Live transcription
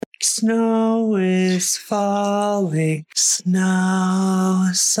Snow is falling, snow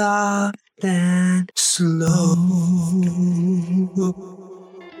soft and slow.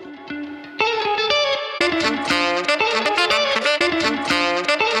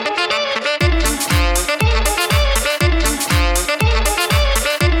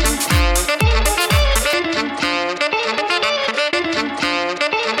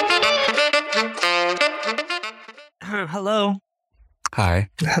 Hello. Hi.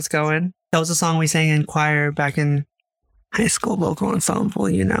 How's it going? That was a song we sang in choir back in high school vocal ensemble,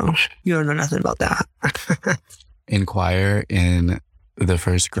 you know. You don't know nothing about that. In choir in the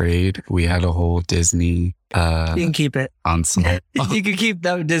first grade, we had a whole Disney You can keep it. ensemble. You can keep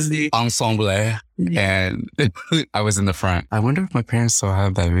that Disney. Ensemble. And I was in the front. I wonder if my parents still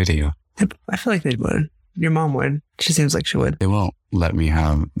have that video. I feel like they would. Your mom would. She seems like she would. They won't let me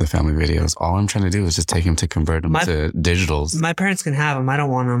have the family videos. All I'm trying to do is just take them to convert them to digitals. My parents can have them. I don't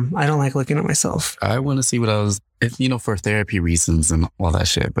want them. I don't like looking at myself. I want to see what I was, for therapy reasons and all that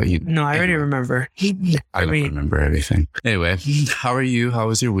shit. But No, I already remember. I don't remember everything. Anyway, how are you? How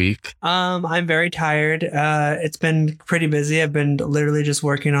was your week? I'm very tired. It's been pretty busy. I've been literally just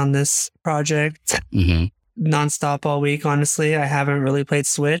working on this project nonstop all week. Honestly, I haven't really played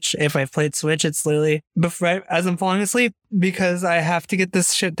Switch. If I've played Switch, it's literally before as I'm falling asleep because I have to get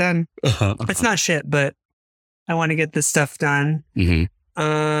this shit done. It's not shit, but I want to get this stuff done. Yeah,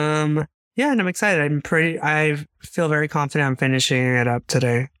 and I'm excited. I feel very confident I'm finishing it up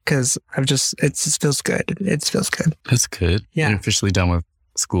today because it just feels good. It feels good. That's good. Yeah. You're officially done with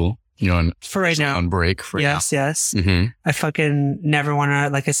school. You're for right now. On break for now. Yes. I fucking never want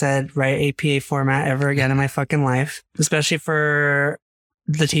to, like I said, write APA format ever again in my fucking life, especially for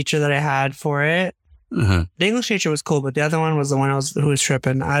the teacher that I had for it. The English teacher was cool, but the other one was the one who was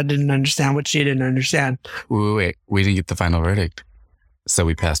tripping. I didn't understand what she didn't understand. Wait. We didn't get the final verdict. So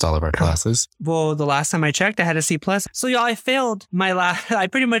we passed all of our classes? Well, the last time I checked, I had a C+. So y'all, I failed my last, I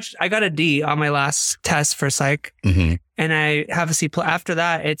got a D on my last test for psych. And I have a C+. After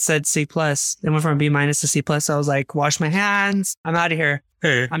that, it said C+. It went from a B- to C+. I was like, wash my hands. I'm out of here.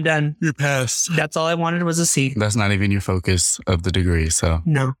 Hey, I'm done. You passed. That's all I wanted was a C. That's not even your focus of the degree, so.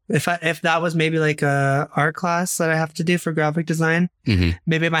 No. If that was maybe like a art class that I have to do for graphic design,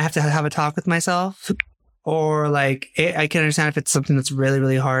 maybe I might have to have a talk with myself. Or like, I can understand if it's something that's really,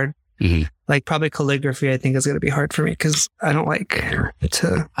 really hard. Like probably calligraphy, I think is going to be hard for me because I don't like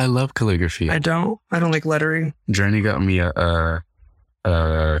to. I love calligraphy. I don't like lettering. Journey got me a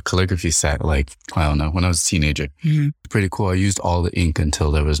calligraphy set, like, I don't know, when I was a teenager. Pretty cool. I used all the ink until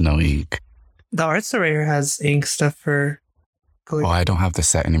there was no ink. The art store right here has ink stuff for calligraphy. Oh, I don't have the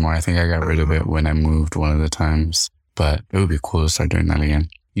set anymore. I think I got rid of it when I moved one of the times. But it would be cool to start doing that again.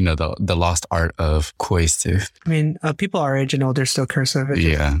 You know, the lost art of cohesive. I mean, people our age and older still cursive.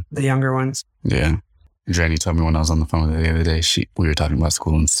 Yeah. The younger ones. Yeah. Dranny told me when I was on the phone with her the other day, we were talking about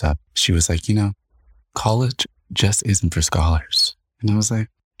school and stuff. She was like, college just isn't for scholars. And I was like,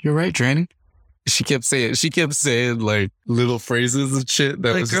 you're right, Dranny. She kept saying like little phrases and shit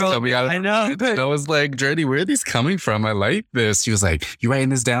that was just coming out of I know. And I was like, Dranny, where are these coming from? I like this. She was like, you writing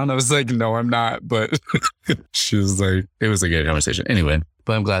this down? I was like, no, I'm not. But she was like, it was a good conversation. Anyway,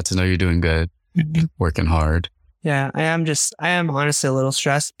 but I'm glad to know you're doing good, working hard. Yeah, I am honestly a little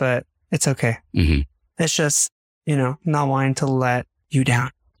stressed, but it's okay. It's just, not wanting to let you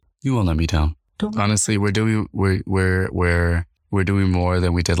down. You won't let me down. Honestly, we're doing more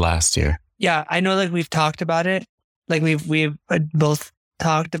than we did last year. Yeah, I know, like, we've talked about it. Like, we've both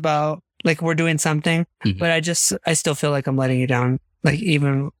talked about, like, we're doing something, but I still feel like I'm letting you down. Like,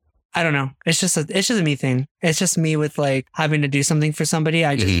 even, I don't know. It's just a me thing. It's just me with, like, having to do something for somebody.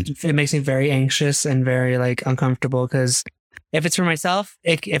 It makes me very anxious and very, like, uncomfortable because if it's for myself,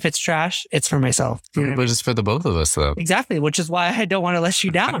 if it's trash, it's for myself. But it's for the both of us, though. Exactly, which is why I don't want to let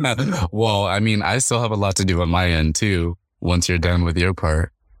you down. Well, I mean, I still have a lot to do on my end, too, once you're done with your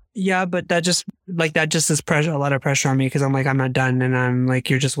part. Yeah, but that just is pressure, a lot of pressure on me because I'm like, I'm not done. And I'm like,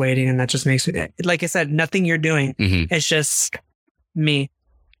 you're just waiting. And that just makes me, like I said, nothing you're doing. It's just me.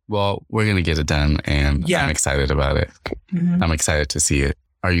 Well, we're going to get it done. And I'm excited about it. I'm excited to see it.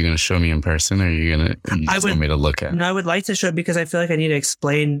 Are you going to show me in person or are you going to want me to look at? No, I would like to show it because I feel like I need to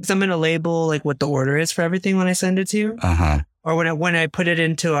explain. Because I'm going to label like what the order is for everything when I send it to you. Or when I put it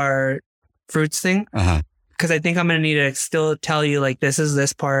into our fruits thing. Because I think I'm going to need to still tell you, like, this is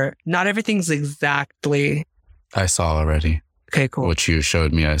this part. Not everything's exactly. I saw already. Okay, cool. What you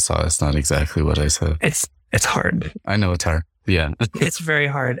showed me, I saw. It's not exactly what I said. It's hard. I know it's hard. Yeah. It's very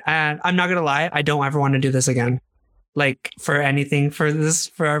hard. And I'm not going to lie. I don't ever want to do this again. like for anything for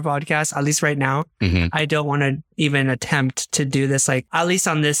our podcast, at least right now. I don't want to even attempt to do this, like at least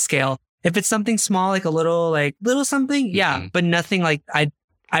on this scale. If it's something small, like a little something, yeah, but nothing like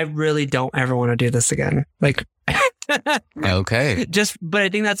I really don't ever want to do this again. Like, okay. But I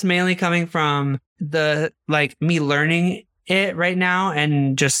think that's mainly coming from the, like, me learning it right now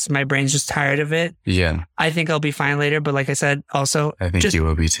and just my brain's just tired of it. Yeah. I think I'll be fine later. But like I said, also, I think you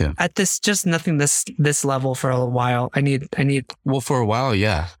will be too. At this, just nothing this level for a while. I need. Well, for a while,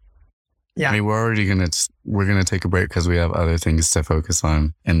 yeah. Yeah. I mean, we're going to take a break because we have other things to focus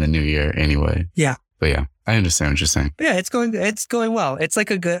on in the new year anyway. Yeah. But yeah, I understand what you're saying. But yeah, it's going well. It's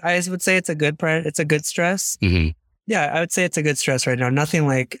like I would say it's a good stress. Yeah, I would say it's a good stress right now. Nothing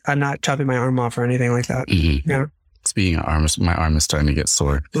like I'm not chopping my arm off or anything like that. Yeah. Speaking of arms, my arm is starting to get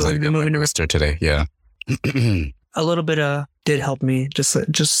sore. I got my blister today. Yeah. A little bit did help me. Just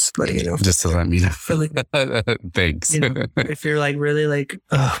letting you know. Just to let me know. Thanks. You know, if you're like really like,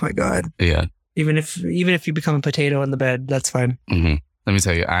 oh my God. Yeah. Even if you become a potato in the bed, that's fine. Let me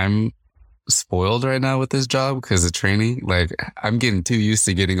tell you, I'm spoiled right now with this job because of training. Like, I'm getting too used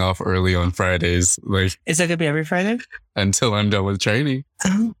to getting off early on Fridays. Like, is that gonna be every Friday until I'm done with training?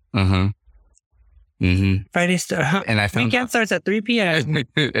 Friday start, and I found weekend starts at 3 p.m.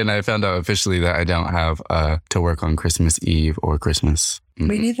 And I found out officially that I don't have to work on Christmas Eve or Christmas.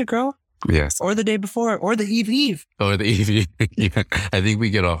 Me neither, girl. Yes. Or the day before, or the eve. Or the eve. Yeah. I think we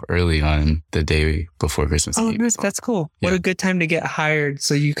get off early on the day before Christmas Eve. Oh, that's cool. Yeah. What a good time to get hired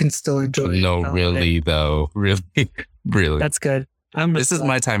so you can still enjoy it. No, really, though. Really. That's good. This is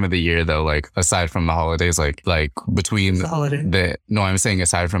my time of the year, though, like, aside from the holidays, like between the holiday. I'm saying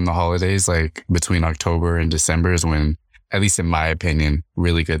aside from the holidays, like, between October and December is when, at least in my opinion,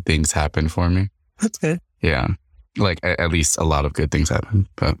 really good things happen for me. That's good. Yeah. Like, at least a lot of good things happen.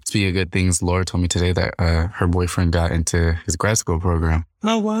 But speaking of good things, Laura told me today that her boyfriend got into his grad school program.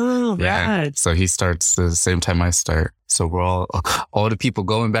 Oh, wow. Yeah. Rad. So he starts the same time I start. So we're all the people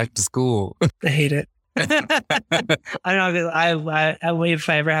going back to school. I hate it. I don't know. I wait, if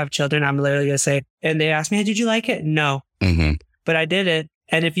I ever have children, I'm literally going to say, and they ask me, hey, did you like it? No. But I did it.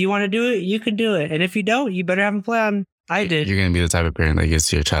 And if you want to do it, you can do it. And if you don't, you better have a plan. I did. You're going to be the type of parent that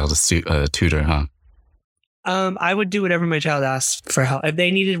gives your child a tutor, huh? I would do whatever my child asked for help. If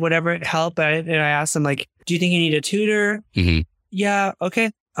they needed whatever help, and I asked them, like, do you think you need a tutor? Yeah.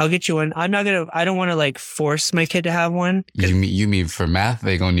 Okay. I'll get you one. I don't want to like force my kid to have one. You mean for math,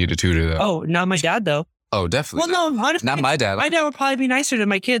 they gonna need a tutor though? Oh, not my dad though. Oh, definitely. Well, no, honestly, not my dad. My dad would probably be nicer to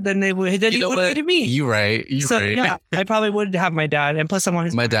my kid than he would be to me. You're right. Yeah, I probably would have my dad. And plus,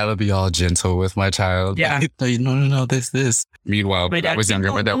 my dad would be all gentle with my child. Yeah. Like, no, this. Meanwhile, when I was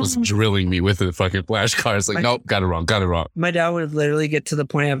younger, my dad was drilling me with the fucking flashcards. Like, nope, got it wrong. My dad would literally get to the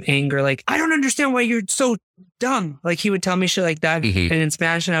point of anger. Like, I don't understand why you're so dumb. Like, he would tell me shit like that. And in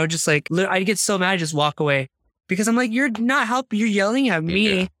Spanish, and I would just like, I'd get so mad, I'd just walk away. Because I'm like, you're not helping. You're yelling at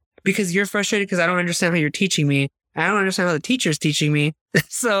me because you're frustrated because I don't understand how you're teaching me. I don't understand how the teacher's teaching me.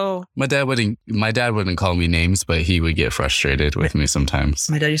 So my dad wouldn't call me names, but he would get frustrated with me sometimes.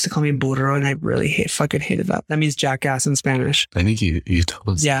 My dad used to call me burro, and I really fucking hated that. That means jackass in Spanish. I think you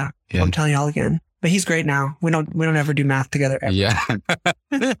told us. Yeah. I'm telling y'all again. But he's great now. We don't ever do math together ever. Yeah.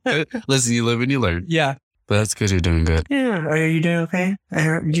 Listen, you live and you learn. Yeah. But that's good. You're doing good. Yeah. Are you doing okay? I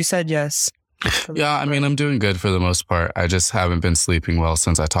heard you said yes. Yeah, I mean, I'm doing good for the most part. I just haven't been sleeping well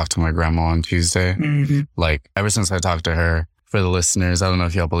since I talked to my grandma on Tuesday. Like, ever since I talked to her, for the listeners, I don't know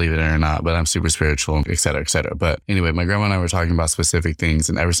if y'all believe it or not, but I'm super spiritual, et cetera, et cetera. But anyway, my grandma and I were talking about specific things.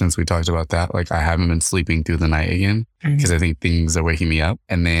 And ever since we talked about that, like, I haven't been sleeping through the night again because I think things are waking me up.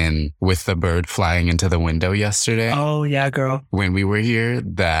 And then with the bird flying into the window yesterday. Oh, yeah, girl. When we were here,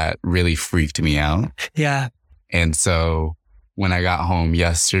 that really freaked me out. Yeah. And so when I got home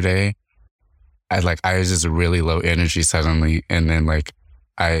yesterday, I was just really low energy suddenly. And then like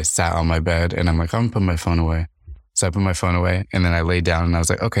I sat on my bed and I'm like, I'm gonna put my phone away. So I put my phone away and then I laid down and I was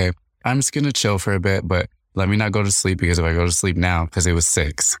like, okay, I'm just going to chill for a bit, but let me not go to sleep because if I go to sleep now, because it was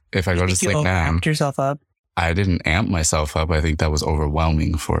 6, if I go to sleep now. You amped yourself up? I didn't amp myself up. I think that was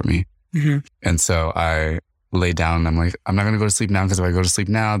overwhelming for me. And so I lay down and I'm like, I'm not going to go to sleep now because if I go to sleep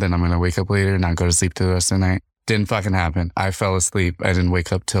now, then I'm going to wake up later and not go to sleep till the rest of the night. Didn't fucking happen. I fell asleep. I didn't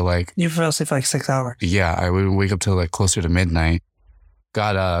wake up till like... You fell asleep for like 6 hours. Yeah, I would wake up till like closer to midnight.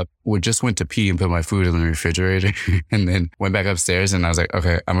 Got up, just went to pee and put my food in the refrigerator and then went back upstairs and I was like,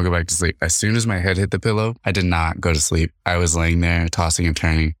 okay, I'm gonna go back to sleep. As soon as my head hit the pillow, I did not go to sleep. I was laying there tossing and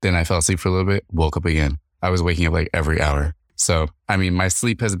turning. Then I fell asleep for a little bit, woke up again. I was waking up like every hour. So, I mean, my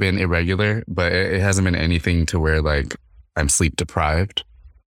sleep has been irregular, but it hasn't been anything to where like I'm sleep deprived.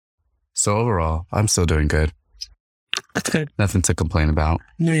 So overall, I'm still doing good. That's good. Nothing to complain about.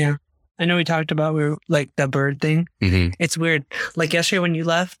 No, yeah. I know we talked about like the bird thing. Mm-hmm. It's weird. Like yesterday when you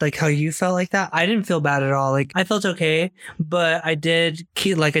left, like how you felt like that. I didn't feel bad at all. Like I felt okay, but I did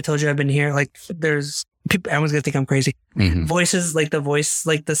keep, like I told you, I've been here. Like there's people, everyone's gonna think I'm crazy. Mm-hmm. Voices, like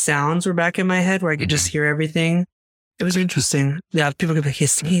the sounds were back in my head where I could just hear everything. It was interesting. Yeah, people could be like,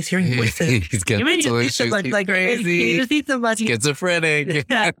 he's hearing voices. He's getting like crazy. He just needs somebody. Schizophrenic.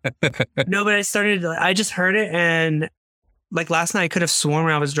 Yeah. No, but I just heard it, and like last night I could have sworn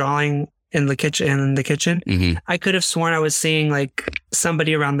when I was drawing in the kitchen, Mm-hmm. I could have sworn I was seeing like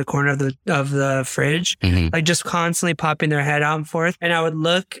somebody around the corner of the fridge, Mm-hmm. like just constantly popping their head out and forth. And I would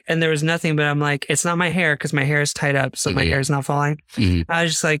look and there was nothing, but I'm like, it's not my hair because my hair is tied up. So my hair is not falling. Mm-hmm. I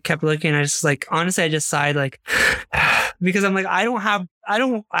just like kept looking. I just like, honestly, I just sighed like, because I'm like, I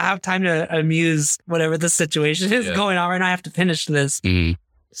don't have time to amuse whatever this situation is going on right now. I have to finish this. Mm-hmm.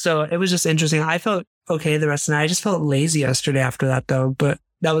 So it was just interesting. I felt okay the rest of the night. I just felt lazy yesterday after that though, but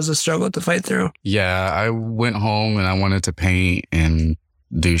that was a struggle to fight through. Yeah, I went home and I wanted to paint and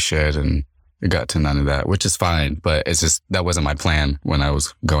do shit, and it got to none of that, which is fine. But it's just, that wasn't my plan when I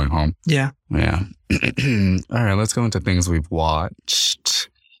was going home. Yeah. Yeah. All right, let's go into things we've watched.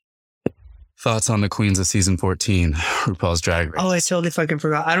 Thoughts on the Queens of Season 14, RuPaul's Drag Race. Oh, I totally fucking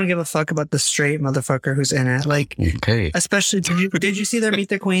forgot. I don't give a fuck about the straight motherfucker who's in it. Like, okay. Especially, did you see their Meet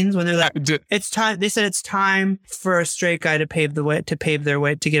the Queens when they're like, it's time, they said it's time for a straight guy to pave their way,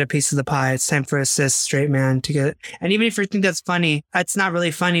 to get a piece of the pie. It's time for a cis straight man to get it. And even if you think that's funny, it's not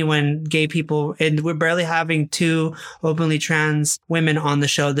really funny when gay people, and we're barely having 2 openly trans women on the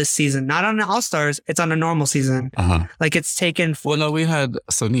show this season. Not on All Stars, it's on a normal season. Uh-huh. Like it's taken. Well, no, we had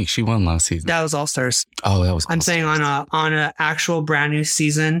Sonique. She won last season. That was All Stars. Oh, that was. I'm saying on a actual brand new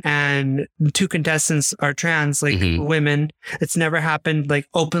season, and 2 contestants are trans, like women. It's never happened like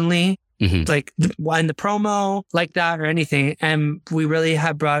openly, like in the promo like that or anything. And we really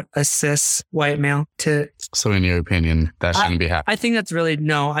have brought a cis white male to. So, in your opinion, that shouldn't be happening? I think that's really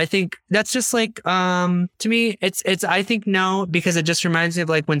no. I think that's just like to me, it's. I think no, because it just reminds me of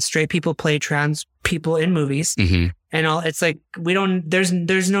like when straight people play trans people in movies. And all, it's like, there's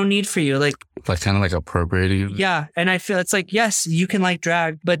no need for you. Like kind of like appropriating. Yeah. And I feel it's like, yes, you can like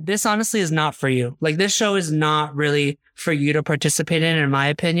drag, but this honestly is not for you. Like this show is not really for you to participate in my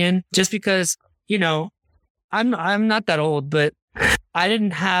opinion, just because, you know, I'm not that old, but I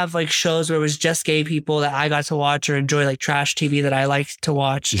didn't have like shows where it was just gay people that I got to watch or enjoy, like trash TV that I liked to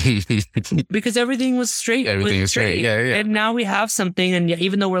watch because everything was straight. Everything is straight. Yeah. And now we have something. And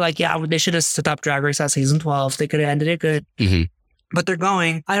even though we're like, yeah, they should have stopped Drag Race at season 12. They could have ended it good. But they're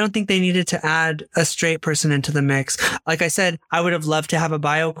going. I don't think they needed to add a straight person into the mix. Like I said, I would have loved to have a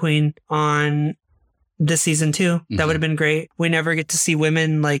bio queen on this season too. That would have been great. We never get to see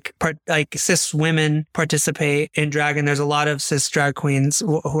women like cis women participate in drag, and there's a lot of cis drag queens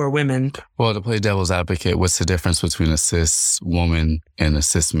who are women. Well, to play devil's advocate, what's the difference between a cis woman and a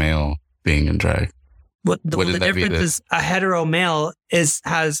cis male being in drag? The difference is a hetero male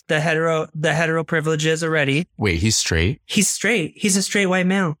has the hetero privileges already. Wait, he's straight? He's straight. He's a straight white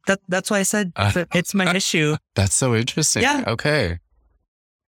male. That's why I said it's my issue. That's so interesting. Yeah. Okay.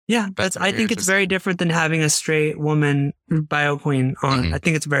 Yeah, I think it's very different than having a straight woman bio queen on. I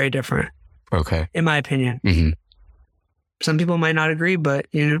think it's very different. Okay. In my opinion. Some people might not agree, but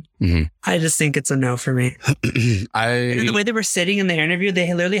you know, I just think it's a no for me. The way they were sitting in the interview,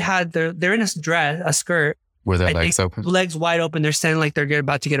 they literally had they're in a skirt. Were their legs open? Legs wide open. They're standing like they're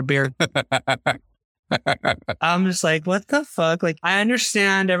about to get a beer. I'm just like, what the fuck? Like, I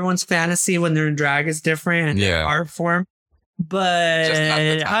understand everyone's fantasy when they're in drag is different and their art form.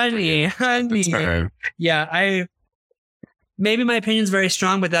 But honey, yeah, maybe my opinion's very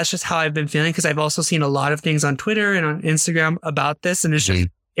strong, but that's just how I've been feeling because I've also seen a lot of things on Twitter and on Instagram about this, and it's just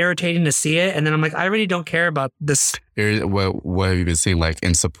irritating to see it. And then I'm like, I really don't care about this. What have you been seeing, like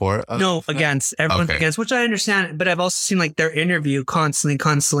in support of? No, against. Everyone's against, which I understand, but I've also seen like their interview constantly.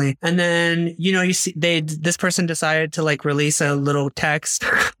 And then, you know, you see this person decided to like release a little text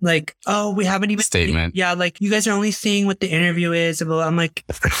like, oh, we haven't even statement. Yeah, like you guys are only seeing what the interview is. I'm like,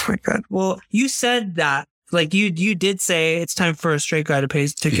 oh my God. Well, you said that. Like you did say it's time for a straight guy to get a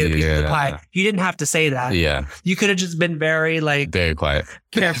piece of the pie. You didn't have to say that. Yeah. You could have just been very quiet.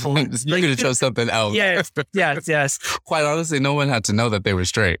 Careful. You could have chose something else. Yes. Quite honestly, no one had to know that they were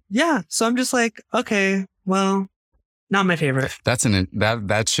straight. Yeah. So I'm just like, okay, well, not my favorite.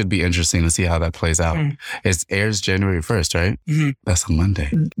 That should be interesting to see how that plays out. It airs January 1st, right? That's a Monday.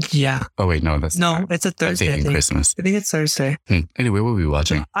 Yeah. Oh wait, no, it's a Thursday. I'm thinking Christmas. I think it's Thursday. Anyway, what were we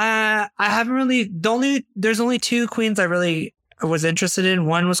watching? I haven't really. There's only 2 queens I really was interested in.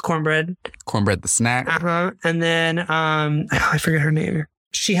 One was Cornbread. Cornbread the snack. And then I forget her name.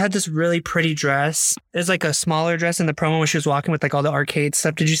 She had this really pretty dress. It was like a smaller dress in the promo where she was walking with like all the arcade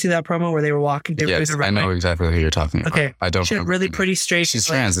stuff. Did you see that promo where they were walking? Yes, I know exactly who you're talking about. Okay. I don't. She had really pretty straight. She's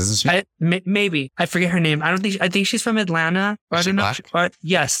trans, isn't she? Maybe. I forget her name. I think she's from Atlanta. Is she black?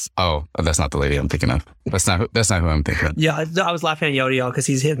 Yes. Oh, that's not the lady I'm thinking of. That's not who I'm thinking of. Yeah, I was laughing at Yodiel because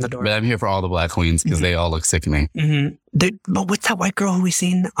he's hitting the door. But I'm here for all the black queens because they all look sickening. But what's that white girl who we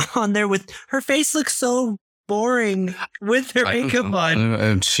seen on there with her face looks so boring with her makeup on.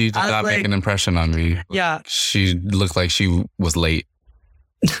 And she did not make an impression on me. Yeah. She looked like she was late.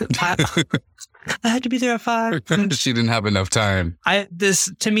 I had to be there at 5. She didn't have enough time.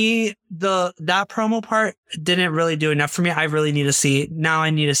 To me, that promo part didn't really do enough for me. I really need to see. Now I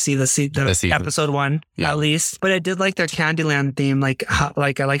need to see the episode 1 at least. But I did like their Candyland theme. I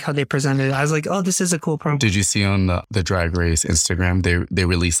like how they presented it. I was like, oh, this is a cool promo. Did you see on the Drag Race Instagram? They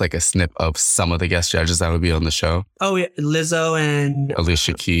released like a snip of some of the guest judges that would be on the show. Oh yeah, Lizzo and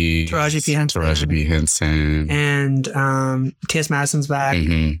Alicia Keys, Taraji P. Henson, and T.S. Madison's back,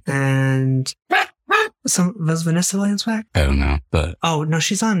 and. Was Vanessa Williams back? I don't know, but no,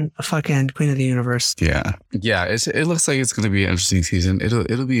 she's on a fucking Queen of the Universe. Yeah. It looks like it's going to be an interesting season.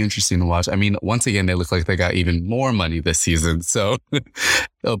 It'll be interesting to watch. I mean, once again, they look like they got even more money this season. So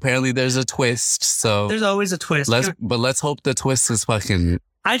apparently, there's a twist. So there's always a twist. Let's hope the twist is fucking.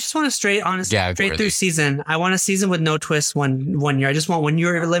 I just want a straight through season. I want a season with no twists one year. I just want when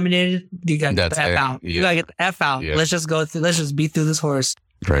you're eliminated, you got to get the F out. You got to get the F out. Yeah. Let's just go through. Let's just beat through this horse.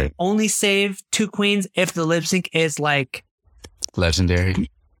 Right. Only save 2 queens if the lip sync is like legendary. We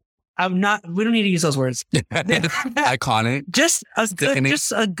don't need to use those words. Iconic. Just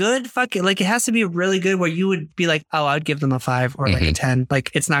a good fucking, like, it has to be really good where you would be like, oh, I'd give them a 5 or like a 10. Like,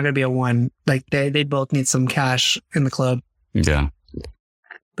 it's not going to be a 1. Like, they both need some cash in the club. Yeah.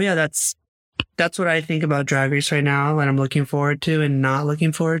 But yeah, that's what I think about Drag Race right now, what I'm looking forward to and not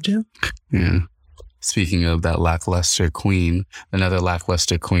looking forward to. Yeah. Speaking of that lackluster queen, another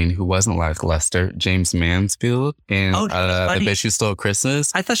lackluster queen who wasn't lackluster, James Mansfield in The Bitch Who Stole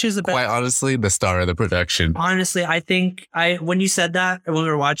Christmas. I thought she was the best. Quite honestly, the star of the production. Honestly, I think when you said that, when we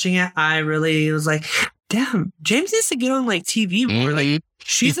were watching it, I really was like, damn, James needs to get on like TV more. Like,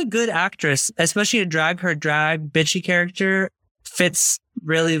 she's a good actress, especially in drag. Her drag bitchy character fits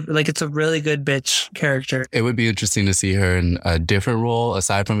really, like, it's a really good bitch character. It would be interesting to see her in a different role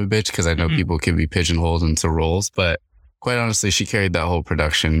aside from a bitch, because I know people can be pigeonholed into roles, but quite honestly, she carried that whole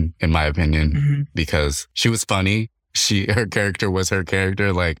production, in my opinion, because she was funny. Her character was her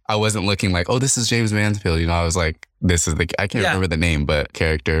character. Like, I wasn't looking like, oh, this is James Mansfield. You know, I was like, this is I can't remember the name, but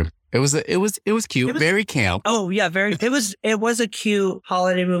character. It was cute, very camp. Oh yeah, it was a cute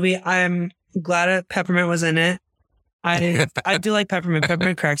holiday movie. I'm glad that Peppermint was in it. I do like Peppermint.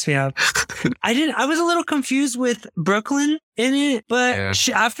 Peppermint cracks me up. I was a little confused with Brooklyn in it, but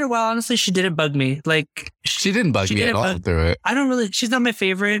after a while, honestly, she didn't bug me. Like, she didn't bug me at all through it. She's not my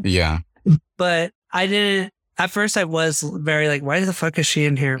favorite. Yeah. But I didn't, at first I was very like, why the fuck is she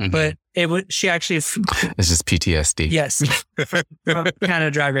in here? But she actually. It's just PTSD. Yes. from Canada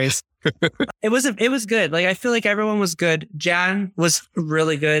Drag Race. It was good. Like, I feel like everyone was good. Jan was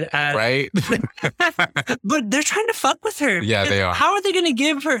really good at. Right. But they're trying to fuck with her. Yeah, they are. How are they going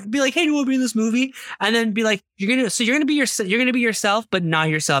to be like, hey, you want to be in this movie? And then be like, you're going to be yourself, but not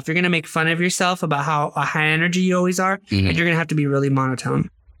yourself. You're going to make fun of yourself about how high energy you always are. And you're going to have to be really monotone.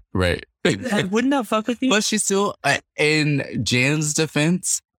 Right. Wouldn't that fuck with you? But she's still, in Jan's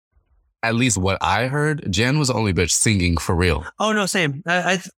defense, at least what I heard, Jan was the only bitch singing for real. Oh no, same.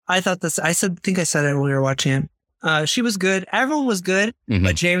 I thought this. I think I said it when we were watching it. She was good. Everyone was good,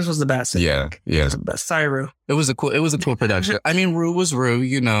 but James was the best. Yeah. The best. Sorry, Rue. It was a cool production. I mean, Rue was Rue.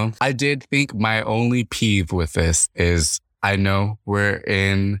 You know, I did think my only peeve with this is I know we're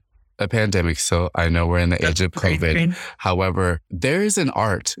in a pandemic, so I know we're in the age of COVID. However, there is an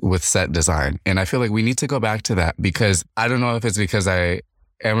art with set design, and I feel like we need to go back to that, because I don't know if it's because I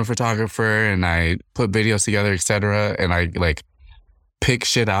am a photographer and I put videos together, etc., and I like pick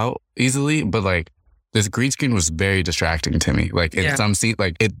shit out easily, but like this green screen was very distracting to me. Like in some scene,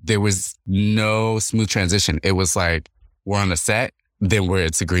 like there was no smooth transition. It was like we're on a set, then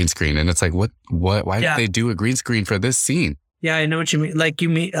it's a green screen, and it's like what? Why did they do a green screen for this scene? Yeah, I know what you mean. Like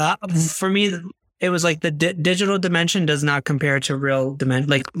for me, it was like the digital dimension does not compare to real dimension.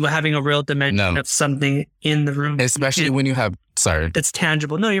 Like having a real dimension of something in the room. Especially when you have Sorry. That's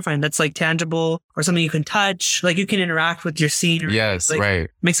tangible. No, you're fine. That's like tangible or something you can touch. Like you can interact with your scene. Yes, like, right.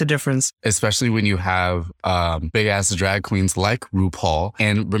 Makes a difference. Especially when you have big ass drag queens like RuPaul.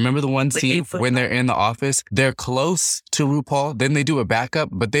 And remember the one scene when they're in the office, they're close to RuPaul, then they do a backup,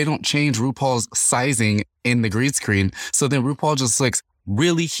 but they don't change RuPaul's sizing in the green screen. So then RuPaul just looks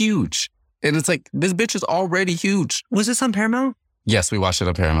really huge. And it's like, this bitch is already huge. Was this on Paramount? Yes, we watched it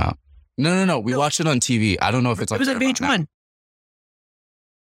on Paramount. No. We watched it on TV. I don't know if it's on Paramount. It was on VH1.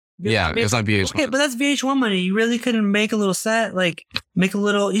 Yeah, it was on VH1. Okay, but that's VH1 money. You really couldn't make a little set, like make a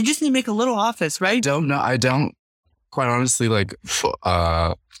little, you just need to make a little office, right? I don't. Quite honestly, like,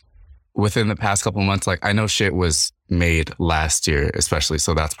 within the past couple of months, like, I know shit was made last year, especially.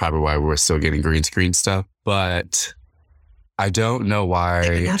 So that's probably why we're still getting green screen stuff. But I don't know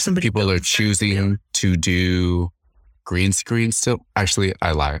why people are choosing to do green screen still. Actually,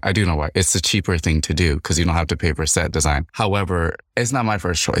 I lie. I do know why. It's a cheaper thing to do because you don't have to pay for set design. However, it's not my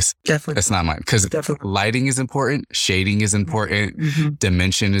first choice. Definitely. It's not mine because lighting is important. Shading is important. Mm-hmm.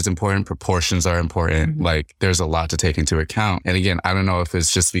 Dimension is important. Proportions are important. Mm-hmm. Like there's a lot to take into account. And again, I don't know if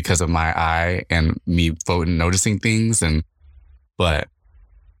it's just because of my eye and me noticing things. But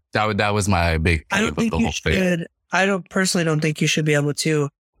that was my big. I don't think you should. I personally don't think you should be able to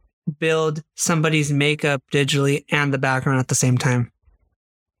build somebody's makeup digitally and the background at the same time.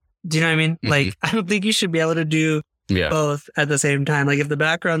 Do you know what I mean? Mm-hmm. Like, I don't think you should be able to do both at the same time. Like, if the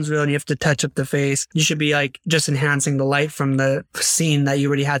background's real and you have to touch up the face, you should be like just enhancing the light from the scene that you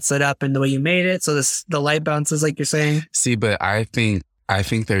already had set up and the way you made it. So the light bounces, like you're saying. See, but I think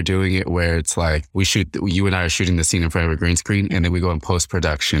they're doing it where it's like you and I are shooting the scene in front of a green screen and then we go in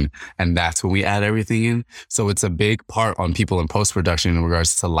post-production and that's when we add everything in. So it's a big part on people in post-production in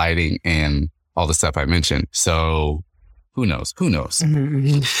regards to lighting and all the stuff I mentioned. So who knows?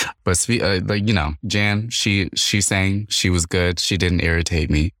 Mm-hmm. But like, you know, Jan, she sang, she was good. She didn't irritate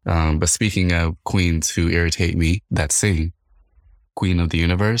me. But speaking of queens who irritate me that sing, Queen of the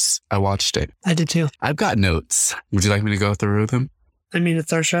Universe, I watched it. I did too. I've got notes. Would you like me to go through them? I mean,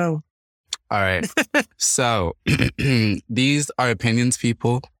 it's our show. All right. So these are opinions,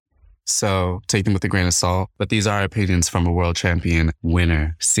 people. So take them with a grain of salt. But these are opinions from a world champion,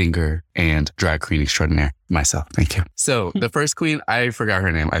 winner, singer, and drag queen extraordinaire, myself. Thank you. So the first queen, I forgot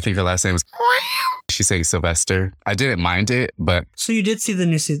her name. I think her last name was... She sang Sylvester. I didn't mind it, but... So you did see the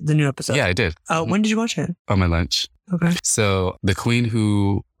new episode? Yeah, I did. When did you watch it? On my lunch. Okay. So the queen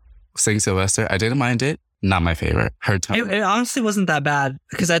who sang Sylvester, I didn't mind it. Not my favorite. Her tone. It honestly wasn't that bad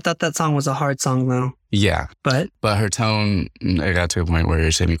because I thought that song was a hard song though. Yeah. But her tone, it got to a point where it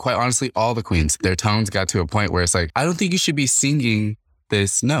irritated me. Quite honestly, all the queens, their tones got to a point where it's like, I don't think you should be singing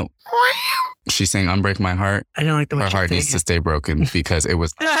this note. She sang Unbreak My Heart. I don't like the way her heart needs to stay broken because it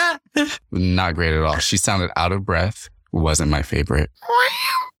was not great at all. She sounded out of breath. Wasn't my favorite.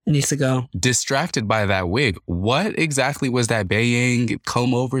 It needs to go. Distracted by that wig. What exactly was that Bayang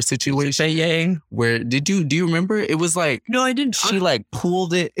comb over situation? Bayang. Where do you remember? It was like, no, I didn't. She like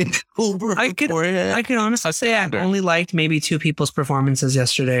pulled it over her forehead. I can honestly say I only liked maybe two people's performances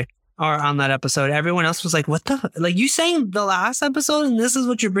yesterday or on that episode. Everyone else was like, what the, like you sang the last episode and this is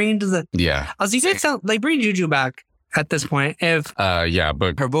what you're bringing to the, yeah. I was like, sound like bring Juju back. At this point, yeah,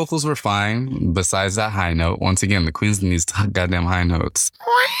 but her vocals were fine. Besides that high note, once again, the queen's needs goddamn high notes.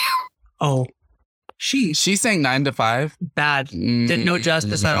 Oh, she sang 9 to 5. Bad. Did no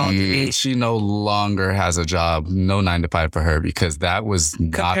justice at all to me. She no longer has a job. No 9 to 5 for her because that was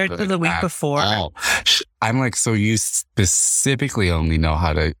not compared to the week before. All. I'm like, so you specifically only know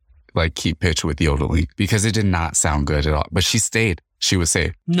how to like keep pitch with yodeling because it did not sound good at all. But she stayed. She was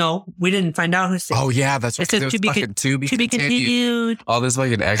safe. No, we didn't find out who stayed. Oh yeah, that's right. It said to be continued. All this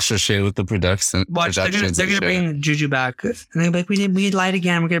fucking extra shit with the production. Watch, they're gonna bring Juju back. And they're like, we lied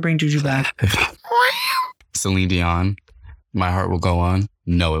again. We're gonna bring Juju back. Celine Dion, My Heart Will Go On.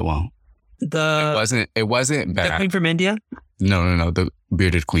 No, it won't. It wasn't bad. The queen from India? No. The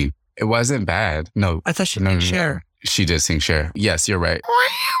bearded queen. It wasn't bad. No. I thought she sang Cher. She did sing Cher. Yes, you're right.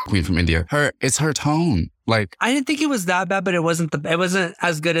 Queen from India. It's her tone. Like, I didn't think it was that bad, but it wasn't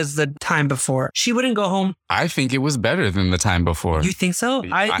as good as the time before. She wouldn't go home. I think it was better than the time before. You think so? In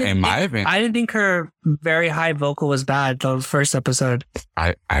my opinion. I didn't think her very high vocal was bad the first episode.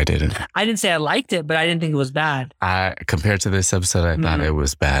 I didn't. I didn't say I liked it, but I didn't think it was bad. Compared to this episode, I thought it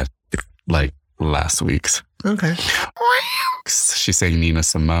was bad. Like last week's. Okay. She sang Nina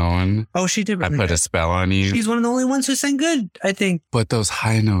Simone. Oh, she did really I put a spell on you. She's one of the only ones who sang good, I think. But those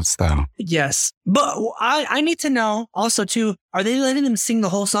high notes, though. Yes. But I need to know also, too, are they letting them sing the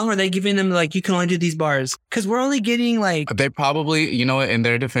whole song or are they giving them, like, you can only do these bars? Because we're only getting, like... They probably, you know what, in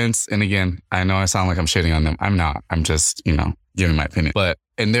their defense, and again, I know I sound like I'm shitting on them. I'm not. I'm just, giving my opinion. But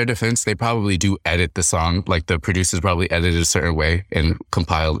in their defense, they probably do edit the song. Like the producers probably edit it a certain way and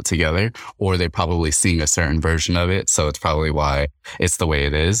compile it together, or they probably sing a certain version of it. So it's probably why it's the way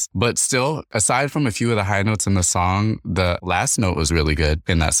it is. But still, aside from a few of the high notes in the song, the last note was really good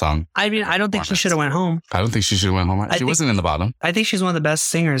in that song. I mean, I don't think she should have went home. I don't think she should have went home. She wasn't in the bottom. I think she's one of the best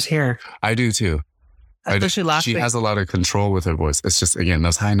singers here. I do too. Especially last week. She has a lot of control with her voice. It's just, again,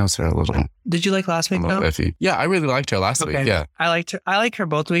 those high notes are a little... Did you like last week, though? Iffy. Yeah, I really liked her last week. Yeah. I like her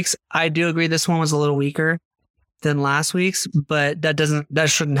both weeks. I do agree this one was a little weaker than last week's, but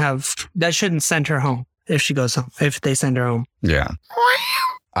that shouldn't send her home if she goes home, if they send her home. Yeah.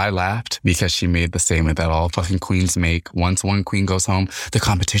 I laughed because she made the statement that all fucking queens make. Once one queen goes home, the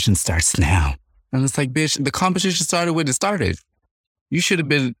competition starts now. And it's like, bitch, the competition started when it started. You should have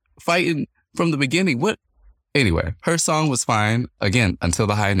been fighting from the beginning. What? Anyway, her song was fine. Again, until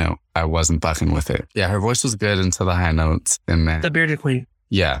the high note. I wasn't fucking with it. Yeah, her voice was good until the high notes. And then the bearded queen.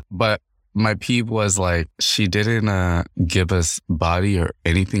 Yeah, but my peep was like, she didn't give us body or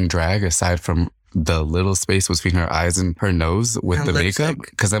anything drag aside from the little space between her eyes and her nose with the makeup.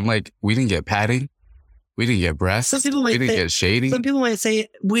 Because I'm like, we didn't get padding. We didn't get breasts. We didn't get shading. Some people might say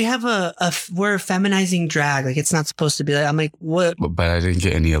we have we're feminizing drag. Like it's not supposed to be like. I'm like, what? But I didn't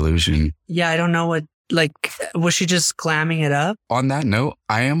get any illusion. Yeah, I don't know what. Like, was she just glamming it up? On that note,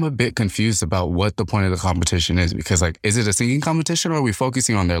 I am a bit confused about what the point of the competition is because, like, is it a singing competition or are we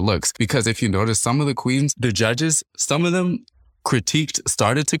focusing on their looks? Because if you notice, some of the queens, the judges, some of them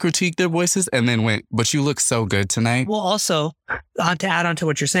started to critique their voices and then went, but you look so good tonight. Well, also, to add on to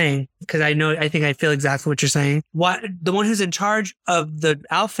what you're saying, because I think I feel exactly what you're saying. The one who's in charge of the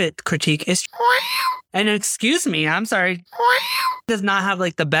outfit critique is, and excuse me, I'm sorry, does not have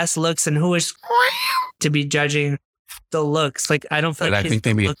like the best looks, and who is to be judging the looks? Like, I don't feel like I think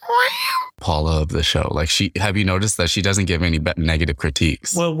they made Paula of the show. Like, have you noticed that she doesn't give any negative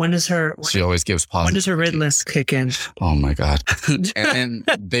critiques? Well, she always gives positive. When does her red list kick in? Oh my God. And then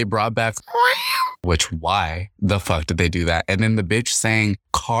they brought back, which why the fuck did they do that? And then the bitch sang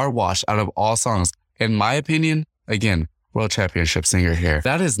Car Wash out of all songs. In my opinion, again, world championship singer here.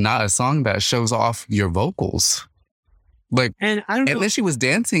 That is not a song that shows off your vocals. Like, and I don't know. And then she was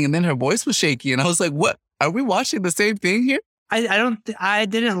dancing and then her voice was shaky. And I was like, what? Are we watching the same thing here? I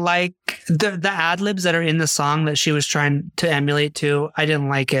didn't like the ad libs that are in the song that she was trying to emulate to. I didn't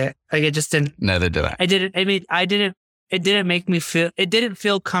like it. Like, it just didn't. Neither did I. It didn't make me feel, it didn't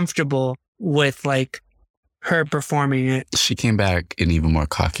feel comfortable with like her performing it. She came back an even more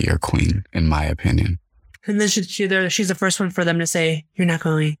cockier queen, in my opinion. And then she's the first one for them to say, you're not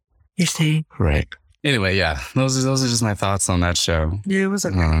going, you're staying. Right. Anyway, yeah, those are just my thoughts on that show. Yeah, it was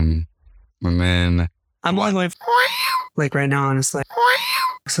okay. And then I'm only going like right now, honestly.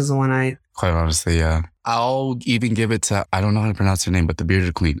 This is the one quite honestly, yeah. I'll even give it to, I don't know how to pronounce her name, but the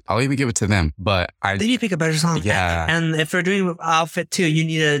bearded queen. I'll even give it to them, but they need to pick a better song. Yeah. And if they're doing outfit too, you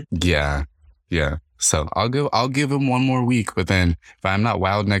need to. Yeah. So I'll give them one more week, but then if I'm not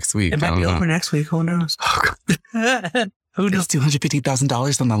wowed next week, it might be over next week. Who knows? Who knows?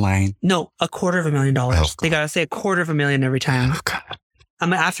 $250,000 on the line. No, $250,000. Oh, they gotta say $250,000 every time. Oh, God.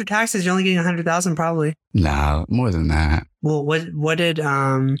 After taxes, you're only getting $100,000 probably. No, more than that. Well, what did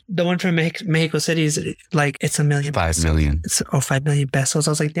the one from Mexico City is like? It's $1 million. 5 million. It's 5 million pesos.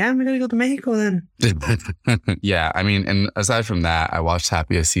 I was like, damn, we gotta go to Mexico then. Yeah, I mean, and aside from that, I watched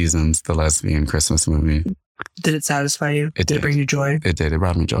Happiest Seasons, the lesbian Christmas movie. Did it satisfy you? Did it bring you joy? It did. It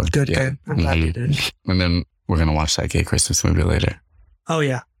brought me joy. Good. I'm glad you did. And then we're gonna watch that gay Christmas movie later. Oh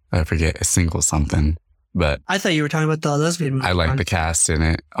yeah. I forget, a single something. But I thought you were talking about the lesbian movie. I like the cast in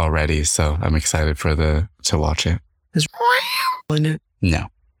it already, so I'm excited to watch it. Is in it? No.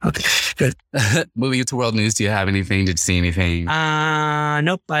 Okay, good. Moving into world news, do you have anything? Did you see anything?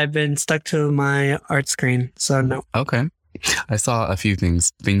 Nope. I've been stuck to my art screen, so no. Okay. I saw a few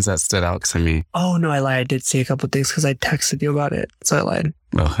things that stood out to me. Oh no, I lied. I did see a couple of things because I texted you about it, so I lied.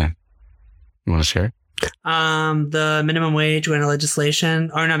 Okay. You want to share? The minimum wage going to legislation,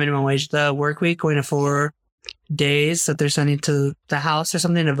 or not minimum wage, the work week going to 4 days that they're sending to the House or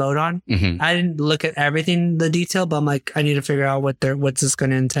something to vote on. Mm-hmm. I didn't look at everything, the detail, but I'm like, I need to figure out what's this going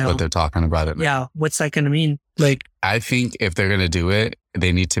to entail. What they're talking about it. Yeah. What's that going to mean? Like, I think if they're going to do it,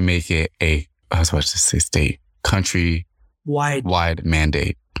 they need to make it country wide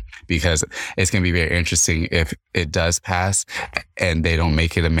mandate. Because it's going to be very interesting if it does pass and they don't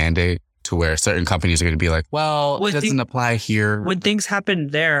make it a mandate to where certain companies are going to be like, well, it doesn't apply here. When things happen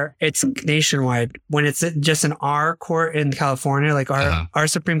there, it's nationwide. When it's just in our court in California, like our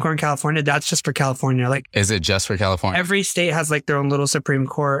Supreme Court in California, that's just for California. Like, is it just for California? Every state has like their own little Supreme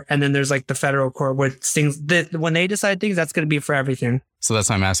Court. And then there's like the federal court where things, when they decide things, that's going to be for everything. So that's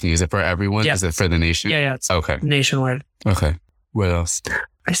why I'm asking. Is it for everyone? Yeah. Is it for the nation? Yeah. It's okay. Nationwide. Okay. What else?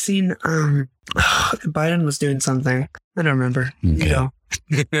 I seen Biden was doing something. I don't remember. Okay. You know.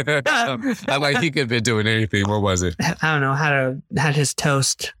 I'm like, he could have been doing anything. What was it? I don't know. Had his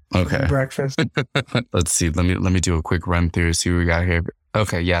toast. Okay. Breakfast. Let's see. Let me do a quick run through, see what we got here.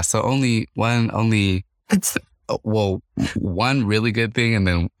 Okay. Yeah. So one really good thing. And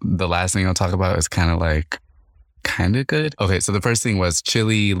then the last thing I'll talk about is kind of good. Okay. So the first thing was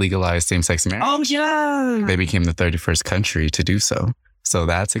Chile legalized same-sex marriage. Oh, yeah. They became the 31st country to do so. So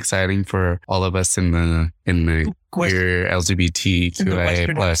that's exciting for all of us in the queer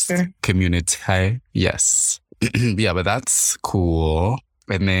LGBTQIA plus community. Yes. Yeah, but that's cool.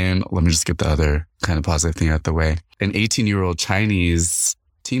 And then let me just get the other kind of positive thing out the way. An 18-year-old Chinese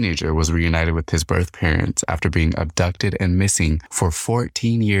teenager was reunited with his birth parents after being abducted and missing for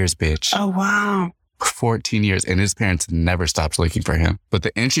 14 years, bitch. Oh, wow. 14 years, and his parents never stopped looking for him. But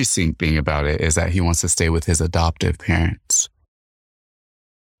the interesting thing about it is that he wants to stay with his adoptive parents.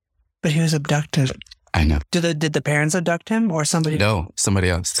 But he was abducted. I know. Did the parents abduct him or somebody? No, somebody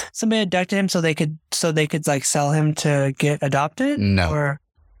else. Somebody abducted him so they could like sell him to get adopted? No.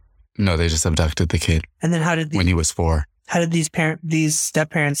 No, they just abducted the kid. And then when he was 4. How did these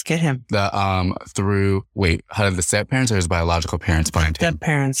step parents get him? How did the step parents or his biological parents find him? Step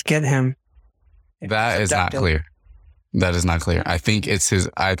parents get him. That is not clear. That is not clear. I think it's his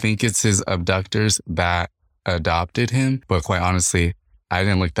abductors that adopted him, but quite honestly, I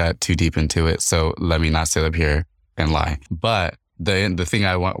didn't look that too deep into it, so let me not sit up here and lie. But the thing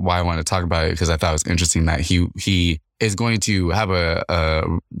why I want to talk about it, because I thought it was interesting that he is going to have a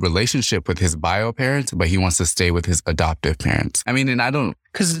relationship with his bio parents, but he wants to stay with his adoptive parents. I mean, and I don't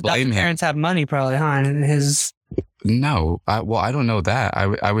blame him. Parents have money probably, huh? And his... No, I don't know that.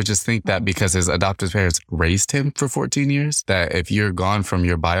 I would just think that because his adoptive parents raised him for 14 years, that if you're gone from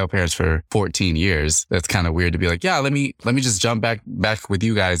your bio parents for 14 years, that's kind of weird to be like, yeah, let me just jump back with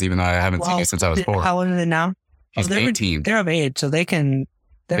you guys, even though I haven't seen you since I was 4. How old are they now? He's 18. They're of age, so they don't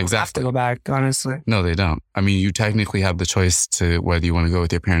have to go back, honestly. No, they don't. I mean, you technically have the choice to whether you want to go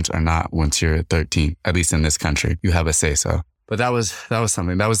with your parents or not once you're 13, at least in this country. You have a say-so. But that was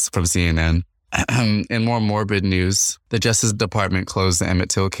something. That was from CNN. In more morbid news, the Justice Department closed the Emmett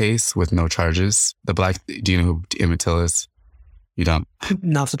Till case with no charges. Do you know who Emmett Till is? You don't?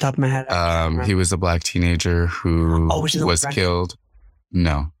 Not off the top of my head. He was a black teenager who was killed.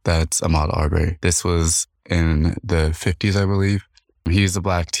 No, that's Ahmaud Arbery. This was in the 50s, I believe. He's a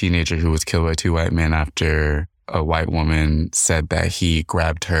black teenager who was killed by 2 white men after a white woman said that he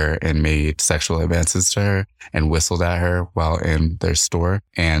grabbed her and made sexual advances to her and whistled at her while in their store.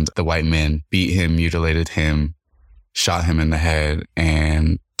 And the white men beat him, mutilated him, shot him in the head,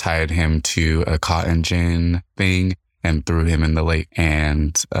 and tied him to a cotton gin thing and threw him in the lake.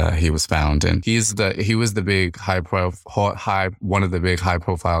 And he was found. And he was the big one of the big high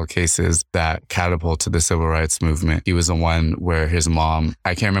profile cases that catapulted the civil rights movement. He was the one where his mom,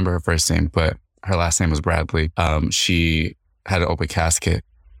 I can't remember her first name, but her last name was Bradley. She had an open casket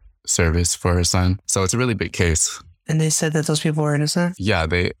service for her son. So it's a really big case. And they said that those people were innocent? Yeah,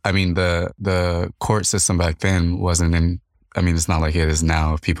 the court system back then it's not like it is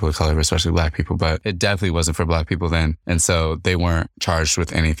now of people of color, especially black people, but it definitely wasn't for black people then. And so they weren't charged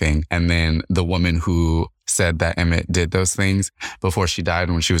with anything. And then the woman who said that Emmett did those things before she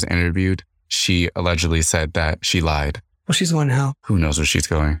died, when she was interviewed, she allegedly said that she lied. Well, she's going to hell. Who knows where she's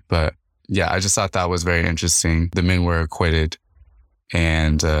going, but yeah, I just thought that was very interesting. The men were acquitted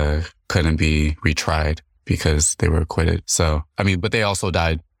and couldn't be retried because they were acquitted. So, but they also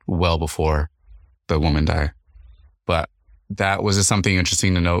died well before the woman died. But that was just something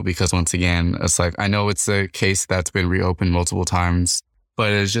interesting to note because once again, it's like, I know it's a case that's been reopened multiple times,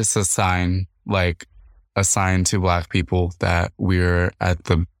 but it's just a sign to black people that we're at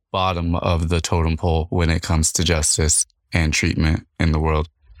the bottom of the totem pole when it comes to justice and treatment in the world.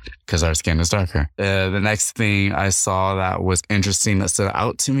 Because our skin is darker. The next thing I saw that was interesting that stood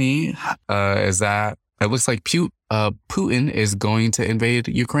out to me is that it looks like Putin is going to invade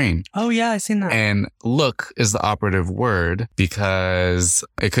Ukraine. Oh, yeah, I seen that. And look is the operative word because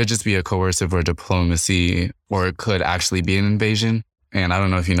it could just be a coercive or diplomacy, or it could actually be an invasion. And I don't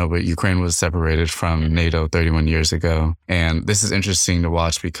know if you know, but Ukraine was separated from NATO 31 years ago. And this is interesting to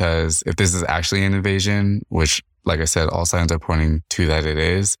watch because if this is actually an invasion, which like I said, all signs are pointing to that it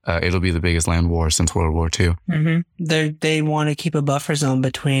is. It'll be the biggest land war since World War II. Mm-hmm. They want to keep a buffer zone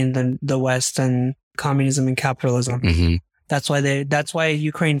between the West and communism and capitalism. Mm-hmm. That's why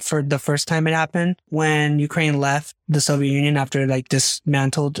Ukraine, for the first time it happened, when Ukraine left the Soviet Union after like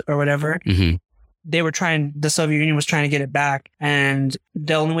dismantled or whatever, Mm-hmm. the Soviet Union was trying to get it back. And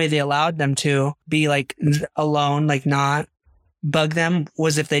the only way they allowed them to be like alone, like not bug them,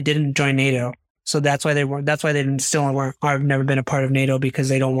 was if they didn't join NATO. So that's why they have never been a part of NATO, because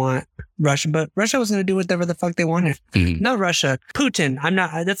they don't want Russia. But Russia was going to do whatever the fuck they wanted. Mm-hmm. Not Russia, Putin.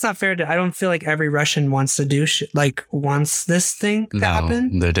 That's not fair I don't feel like every Russian wants to do wants this thing to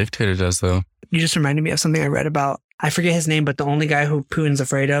happen. The dictator does though. You just reminded me of something I read about. I forget his name, but the only guy who Putin's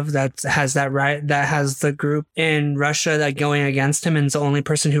afraid of that has the group in Russia that going against him, and is the only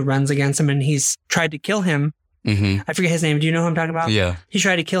person who runs against him, and he's tried to kill him. Mm-hmm. I forget his name. Do you know who I'm talking about? Yeah. He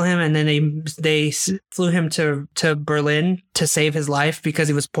tried to kill him, and then they flew him to Berlin to save his life because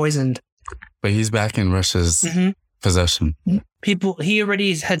he was poisoned. But he's back in Russia's possession. He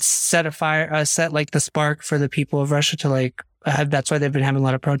already had set like the spark for the people of Russia to like. That's why they've been having a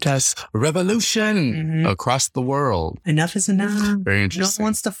lot of protests. Revolution across the world. Enough is enough. Very interesting. No one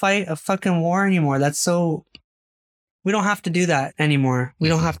wants to fight a fucking war anymore. We don't have to do that anymore. We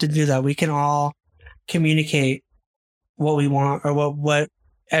don't have to do that. We can all communicate what we want, or what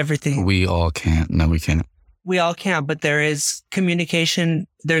everything. We all can't. No, we can't. We all can, but there is communication.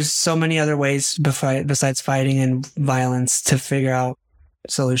 There's so many other ways besides fighting and violence to figure out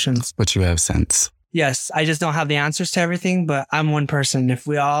solutions. But you have sense. Yes, I just don't have the answers to everything, but I'm one person. If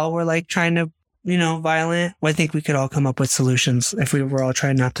we all were like trying to, violent, I think we could all come up with solutions if we were all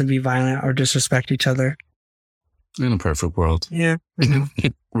trying not to be violent or disrespect each other. In a perfect world. Yeah.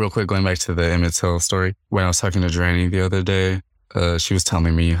 Real quick, going back to the Emmett Till story. When I was talking to Dranny the other day, she was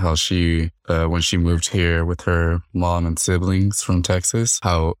telling me how she, when she moved here with her mom and siblings from Texas,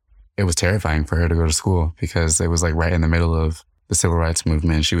 how it was terrifying for her to go to school because it was like right in the middle of the civil rights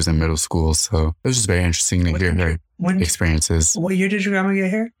movement. She was in middle school. So it was just very interesting to hear her experiences. What year did your grandma get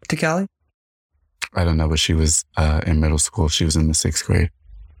here to Cali? I don't know, but she was in middle school. She was in the 6th grade.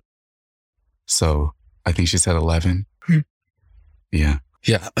 So I think she said 11. Yeah.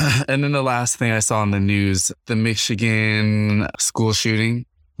 Yeah. And then the last thing I saw in the news, the Michigan school shooting,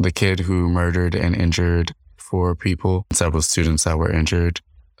 the kid who murdered and injured 4 people, several students that were injured,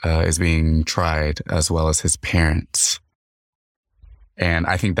 is being tried, as well as his parents. And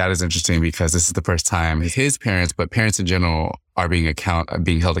I think that is interesting because this is the first time his parents, but parents in general, are being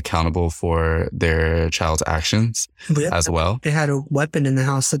held accountable for their child's actions as well. They had a weapon in the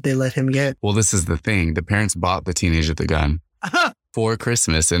house that they let him get. Well, this is the thing. The parents bought the teenager the gun for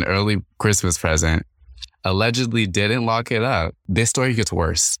Christmas, an early Christmas present, allegedly didn't lock it up. This story gets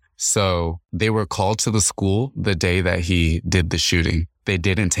worse. So they were called to the school the day that he did the shooting. They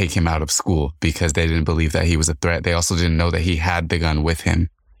didn't take him out of school because they didn't believe that he was a threat. They also didn't know that he had the gun with him.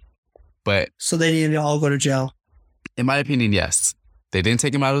 So they needed to all go to jail. In my opinion, yes. They didn't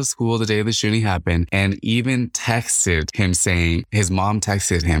take him out of school the day the shooting happened, and even texted him saying, his mom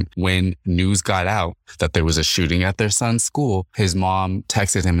texted him when news got out that there was a shooting at their son's school. His mom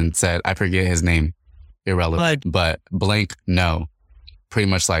texted him and said, I forget his name, irrelevant, but blank, no. Pretty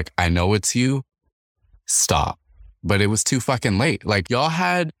much like, I know it's you, stop. But it was too fucking late. Like, y'all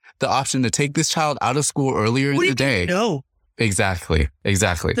had the option to take this child out of school earlier in the day. No. Exactly.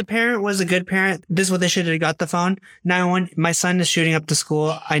 The parent was a good parent. This is what they should have got the phone. 911, my son is shooting up the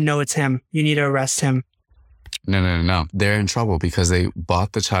school. I know it's him. You need to arrest him. No. They're in trouble because they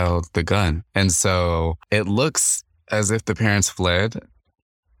bought the child the gun. And so it looks as if the parents fled.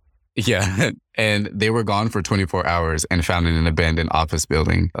 Yeah. And they were gone for 24 hours and found in an abandoned office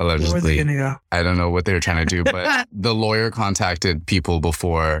building, allegedly. Where are they going to go? I don't know what they were trying to do, but the lawyer contacted people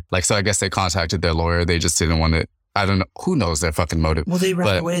before. So I guess they contacted their lawyer. They just didn't want to. I don't know. Who knows their fucking motive? Well, they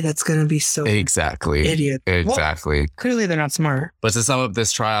ran away. That's going to be so exactly idiot. Exactly. Well, clearly, they're not smart. But to sum up,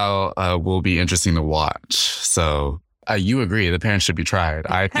 this trial will be interesting to watch. So you agree the parents should be tried.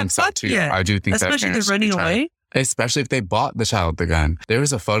 I think so too. Yeah. I do think that especially if they're running away. Especially if they bought the child the gun. There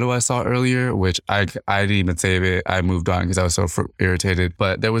was a photo I saw earlier, which I didn't even save it. I moved on because I was so irritated.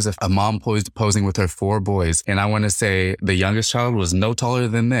 But there was a mom posing with her 4 boys. And I want to say the youngest child was no taller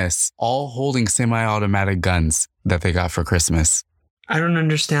than this, all holding semi-automatic guns that they got for Christmas. I don't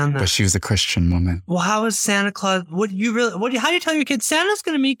understand that. But she was a Christian woman. Well, how is Santa Claus? How do you tell your kids Santa's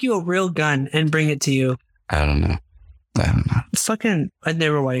going to make you a real gun and bring it to you? I don't know. It's fucking, and they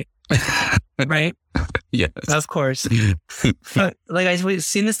were white. Right? Yes. Of course. But, I've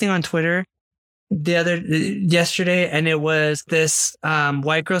seen this thing on Twitter yesterday, and it was this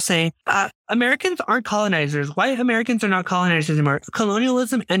white girl saying, Americans aren't colonizers. White Americans are not colonizers anymore.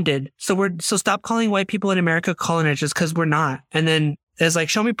 Colonialism ended. So stop calling white people in America colonizers, because we're not. And then it's like,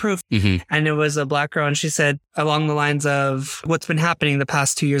 show me proof. Mm-hmm. And it was a black girl, and she said along the lines of what's been happening the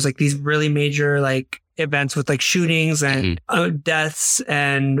past 2 years, like these really major like events with like shootings and deaths,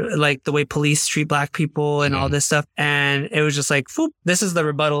 and like the way police treat black people and all this stuff. And it was just like, whoop, this is the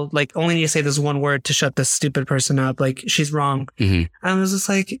rebuttal. Like, only need to say this one word to shut this stupid person up. Like, she's wrong. And I was just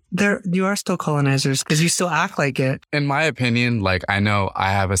like, you are still colonizers, because you still act like it. In my opinion, like, I know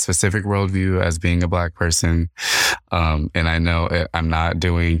I have a specific worldview as being a black person. And I know I'm not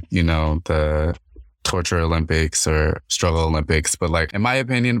doing, the torture Olympics or struggle Olympics, but like, in my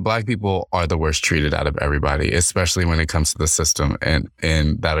opinion, black people are the worst treated out of everybody, especially when it comes to the system and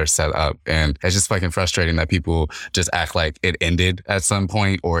that are set up. And it's just fucking frustrating that people just act like it ended at some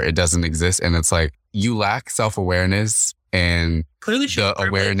point or it doesn't exist. And it's like, you lack self-awareness and clearly the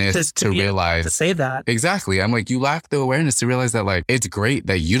awareness to realize to say that. Exactly. I'm like, you lack the awareness to realize that like, it's great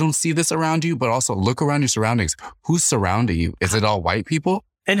that you don't see this around you, but also look around your surroundings. Who's surrounding you? Is it all white people?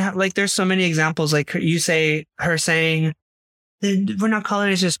 And like, there's so many examples, like her saying, we're not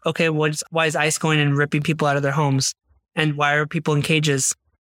colonizers. Okay, why is ICE going and ripping people out of their homes? And why are people in cages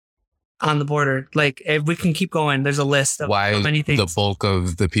on the border? Like, if we can keep going, there's a list of many things. The bulk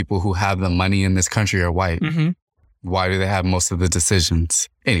of the people who have the money in this country are white. Why do they have most of the decisions?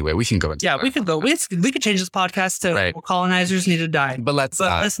 Anyway, we can go into that. We can go. We could change this podcast to colonizers need to die. But let's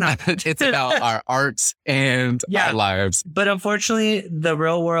not. It's about our arts and our lives. But unfortunately, the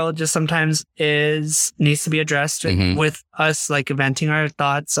real world just sometimes needs to be addressed with us, like, venting our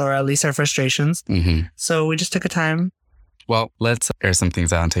thoughts or at least our frustrations. So we just took a time. Well, let's air some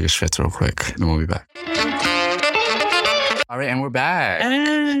things out and take a shit real quick, and we'll be back. All right, and we're back.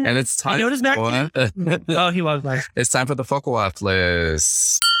 And it's time. You noticed back? Oh, he was back. It's time for the fuck off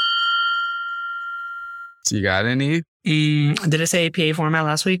list. So you got any? Did I say APA format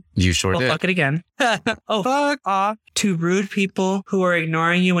last week? You sure did. Fuck it again. Fuck off to rude people who are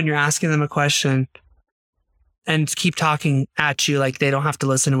ignoring you when you're asking them a question and keep talking at you like they don't have to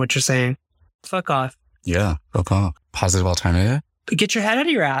listen to what you're saying. Fuck off. Yeah, fuck off. Positive alternative? Get your head out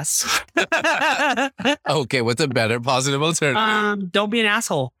of your ass. Okay, what's a better positive alternative? Don't be an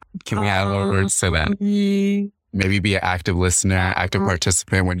asshole. Can we add more words to that? Maybe be an active listener, active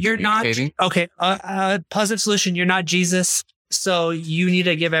participant when you're not. Okay, positive solution. You're not Jesus, so you need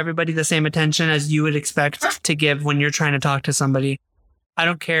to give everybody the same attention as you would expect to give when you're trying to talk to somebody. I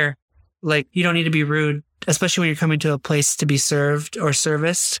don't care. Like, you don't need to be rude, especially when you're coming to a place to be served or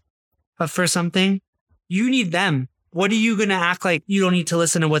serviced for something. You need them. What are you going to act like you don't need to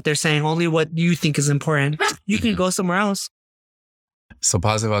listen to what they're saying? Only what you think is important. You can go somewhere else. So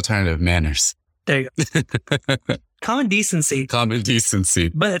positive alternative, manners. There you go. Common decency. Common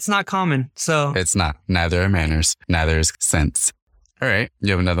decency. But it's not common, so. It's not. Neither are manners. Neither is sense. All right.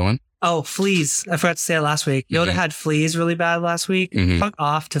 You have another one? Oh, fleas. I forgot to say it last week. Yoda had fleas really bad last week. Fuck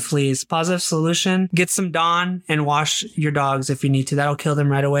off to fleas. Positive solution. Get some Dawn and wash your dogs if you need to. That'll kill them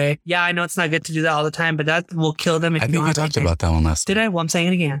right away. Yeah, I know it's not good to do that all the time, but that will kill them if you don't. I think we talked about that one last time. Did I? Well, I'm saying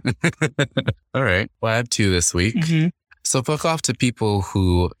it again. All right. Well, I have two this week. So fuck off to people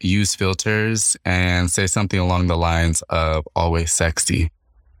who use filters and say something along the lines of always sexy,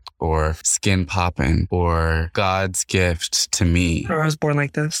 or skin popping, or God's gift to me. Or I was born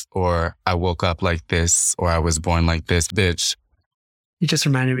like this. Or I woke up like this, or I was born like this. Bitch. You just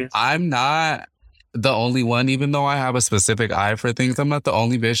reminded me. I'm not the only one, even though I have a specific eye for things. I'm not the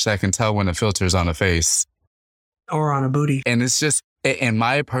only bitch that can tell when a filter's on a face. Or on a booty. And it's just, in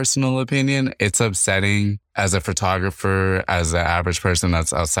my personal opinion, it's upsetting as a photographer, as an average person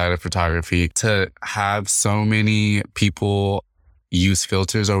that's outside of photography, to have so many people use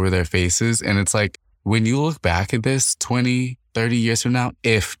filters over their faces. And it's like, when you look back at this 20, 30 years from now,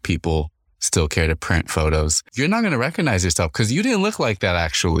 if people still care to print photos, you're not going to recognize yourself because you didn't look like that,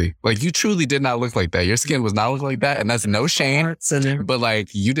 actually. Like, you truly did not look like that. Your skin was not look like that. And that's no shame. But like,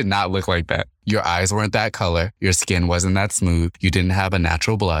 you did not look like that. Your eyes weren't that color. Your skin wasn't that smooth. You didn't have a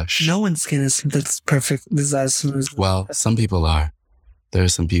natural blush. No one's skin is that's perfect. Is as smooth. Well, some people are. There are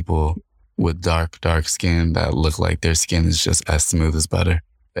some people with dark skin that look like their skin is just as smooth as butter.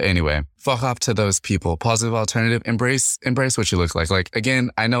 But anyway, fuck off to those people. Positive alternative, embrace what you look like. Like, again,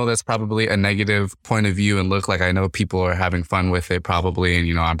 I know that's probably a negative point of view and look like I know people are having fun with it probably.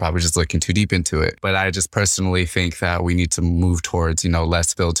 And, I'm probably just looking too deep into it. But I just personally think that we need to move towards,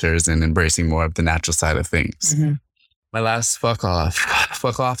 less filters and embracing more of the natural side of things. My last fuck off.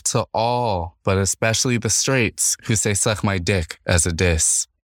 Fuck off to all, but especially the straights who say suck my dick as a diss.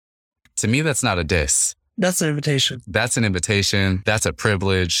 To me, that's not a diss. That's an invitation. That's an invitation. That's a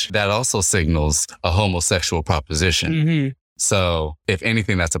privilege. That also signals a homosexual proposition. Mm-hmm. So if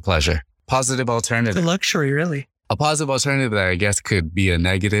anything, that's a pleasure. Positive alternative. It's a luxury, really. A positive alternative that I guess could be a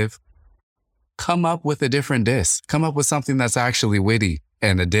negative. Come up with a different diss. Come up with something that's actually witty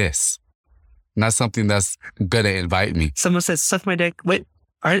and a diss. Not something that's going to invite me. Someone says, suck my dick. Wait,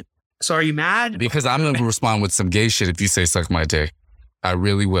 are you mad? Because I'm going to respond with some gay shit if you say suck my dick. I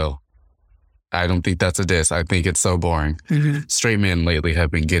really will. I don't think that's a diss. I think it's so boring. Mm-hmm. Straight men lately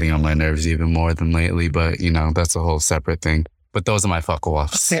have been getting on my nerves even more than lately, but that's a whole separate thing. But those are my fuck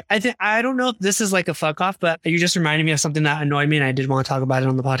offs. Okay, I don't know if this is like a fuck off, but you just reminded me of something that annoyed me and I did want to talk about it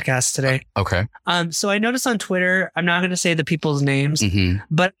on the podcast today. Okay. So I noticed on Twitter, I'm not going to say the people's names,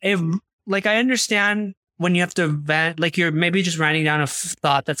 but I understand when you have to vent, like you're maybe just writing down a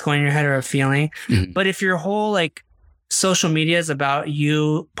thought that's going in your head or a feeling. Mm-hmm. But if your whole like social media is about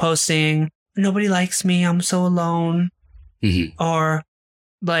you posting, nobody likes me, I'm so alone. Mm-hmm. Or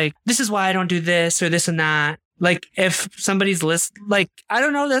like, this is why I don't do this or this and that. Like if somebody's I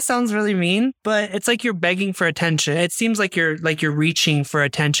don't know, that sounds really mean, but it's like you're begging for attention. It seems like you're reaching for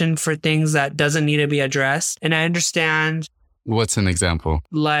attention for things that doesn't need to be addressed. And I understand. What's an example?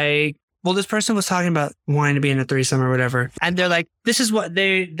 Like, well, this person was talking about wanting to be in a threesome or whatever. And they're like, this is what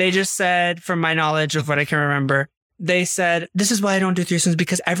they just said, from my knowledge of what I can remember. They said, this is why I don't do threesomes,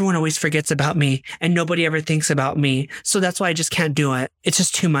 because everyone always forgets about me and nobody ever thinks about me. So that's why I just can't do it. It's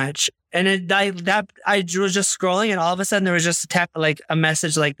just too much. And I was just scrolling and all of a sudden there was just a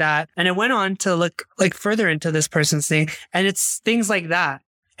message like that. And it went on to look like further into this person's thing. And it's things like that.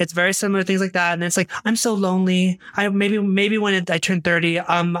 It's very similar things like that. And it's like, I'm so lonely. Maybe when I turn 30,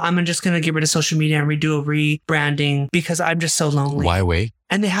 I'm just going to get rid of social media and redo a rebranding because I'm just so lonely. Why wait?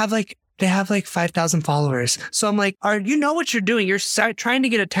 And they have like 5,000 followers. So I'm like, you know what you're doing. You're trying to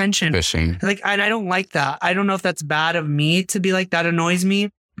get attention. Fishing. Like, and I don't like that. I don't know if that's bad of me to be like, that annoys me.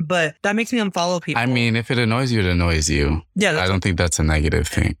 But that makes me unfollow people. I mean, if it annoys you, it annoys you. Yeah. I don't think that's a negative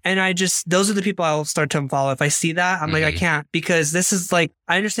thing. And those are the people I'll start to unfollow. If I see that, I'm like, I can't, because this is like,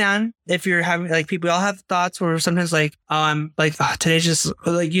 I understand if you're having like people, we all have thoughts where sometimes like, I'm like, today's just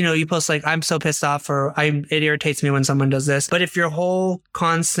like, you post like, I'm so pissed off, or it irritates me when someone does this. But if your whole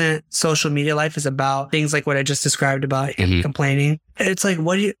constant social media life is about things like what I just described about complaining, it's like,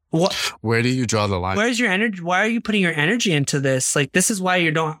 where do you draw the line? Where's your energy? Why are you putting your energy into this? Like, this is why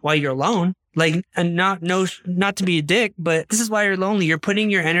you're alone. Like, and not to be a dick, but this is why you're lonely. You're putting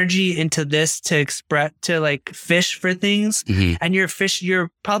your energy into this to like fish for things. Mm-hmm. And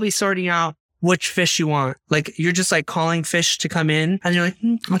you're probably sorting out which fish you want. Like, you're just like calling fish to come in and you're like,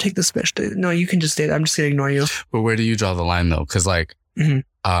 I'll take this fish. No, you can just stay there. I'm just going to ignore you. But where do you draw the line though? Cause like,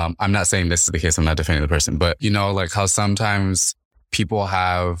 I'm not saying this is the case. I'm not defending the person, but like how sometimes people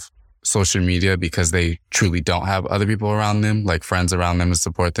have social media because they truly don't have other people around them, like friends around them to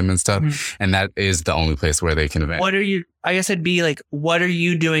support them and stuff. Mm-hmm. And that is the only place where they can vent. I guess it'd be like, what are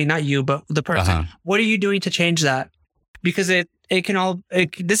you doing? Not you, but the person. Uh-huh. What are you doing to change that? Because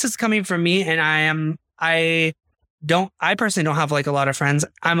this is coming from me, and I personally don't have like a lot of friends.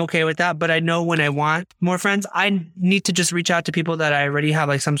 I'm okay with that. But I know when I want more friends, I need to just reach out to people that I already have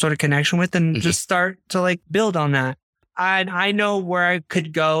like some sort of connection with and just start to like build on that. I know where I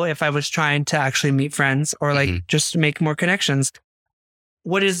could go if I was trying to actually meet friends or like just make more connections.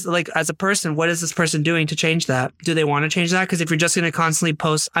 What is like, as a person, what is this person doing to change that? Do they want to change that? Because if you're just going to constantly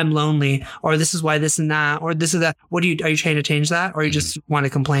post, I'm lonely, or this is why this and that, or this is that, are you trying to change that? Or you just want to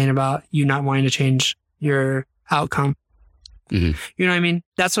complain about you not wanting to change your outcome? Mm-hmm. You know what I mean?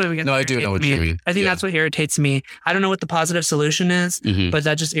 That's what we get. No, I do know what you mean. I think that's what irritates me. I don't know what the positive solution is, but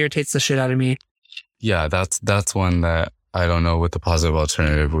that just irritates the shit out of me. Yeah, that's one that I don't know what the positive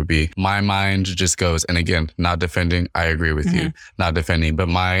alternative would be. My mind just goes, and again, not defending, I agree with you, not defending, but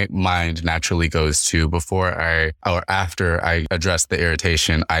my mind naturally goes to after I address the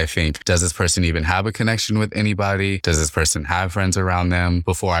irritation, I think, does this person even have a connection with anybody? Does this person have friends around them?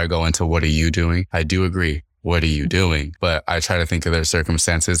 Before I go into what are you doing? I do agree. What are you doing? But I try to think of their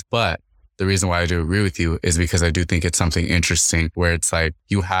circumstances. But the reason why I do agree with you is because I do think it's something interesting where it's like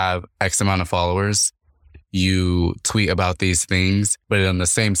you have X amount of followers, you tweet about these things, but on the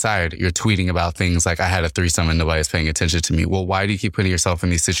same side, you're tweeting about things like I had a threesome and nobody's paying attention to me. Well, why do you keep putting yourself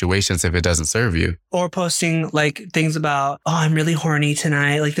in these situations if it doesn't serve you? Or posting like things about, I'm really horny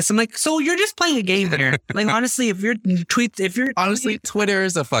tonight, like this. I'm like, so you're just playing a game here. Like, honestly, honestly, Twitter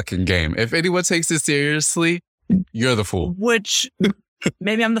is a fucking game. If anyone takes it seriously, you're the fool. Which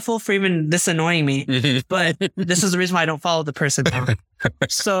maybe I'm the fool for even this annoying me, but this is the reason why I don't follow the person now.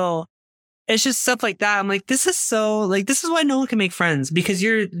 So it's just stuff like that. I'm like, this is why no one can make friends, because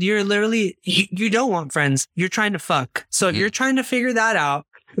you're literally, you don't want friends. You're trying to fuck. So if you're trying to figure that out,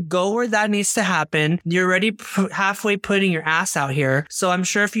 go where that needs to happen. You're already halfway putting your ass out here. So I'm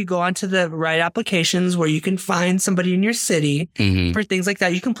sure if you go onto the right applications where you can find somebody in your city for things like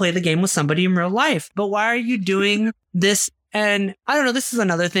that, you can play the game with somebody in real life. But why are you doing this? And I don't know, this is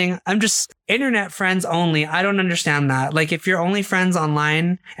another thing. I'm just internet friends only. I don't understand that. Like, if you're only friends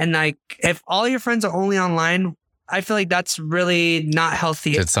online, and like, if all your friends are only online, I feel like that's really not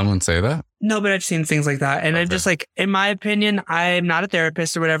healthy. Did someone say that? No, but I've seen things like that. And I'm just like, in my opinion, I'm not a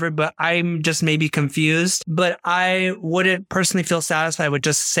therapist or whatever, but I'm just maybe confused. But I wouldn't personally feel satisfied with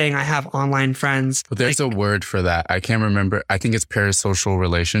just saying I have online friends. But there's a word for that. I can't remember. I think it's parasocial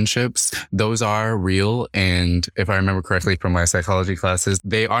relationships. Those are real. And if I remember correctly from my psychology classes,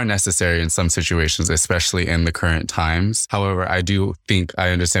 they are necessary in some situations, especially in the current times. However, I do think I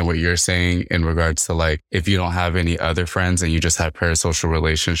understand what you're saying in regards to, like, if you don't have any other friends and you just have parasocial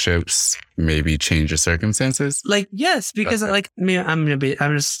relationships, maybe change your circumstances. Like, yes, because like me, I'm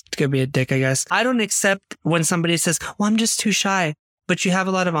just gonna be a dick, I guess. I don't accept when somebody says, well, I'm just too shy, but you have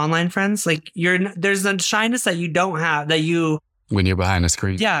a lot of online friends. Like, there's a shyness that you don't have, that you, when you're behind a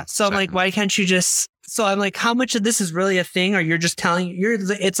screen. Yeah. So I'm like, why can't you just, so I'm like, how much of this is really a thing? Or you're just telling,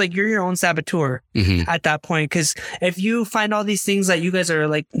 it's like you're your own saboteur at that point. Cause if you find all these things that you guys are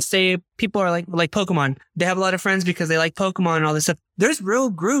like, say people are like Pokemon, they have a lot of friends because they like Pokemon and all this stuff. There's real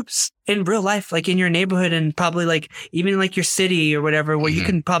groups in real life, like in your neighborhood and probably like even like your city or whatever, where you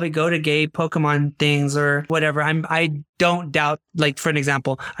can probably go to gay Pokemon things or whatever. I don't doubt, like, for an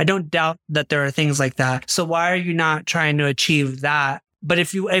example, I don't doubt that there are things like that. So why are you not trying to achieve that? But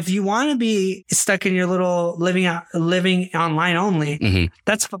if you want to be stuck in your little living online only,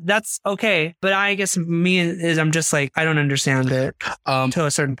 that's okay. But I guess I'm just like, I don't understand it to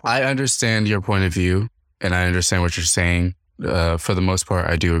a certain point. I understand your point of view and I understand what you're saying. For the most part,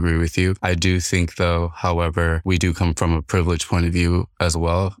 I do agree with you. I do think, though, however, we do come from a privileged point of view as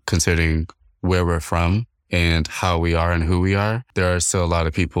well, considering where we're from and how we are and who we are. There are still a lot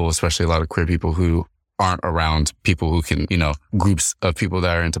of people, especially a lot of queer people, who aren't around people who can, groups of people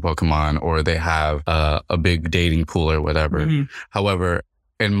that are into Pokemon, or they have a big dating pool or whatever. However,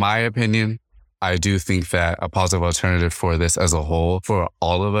 in my opinion, I do think that a positive alternative for this as a whole, for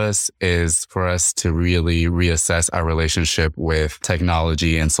all of us, is for us to really reassess our relationship with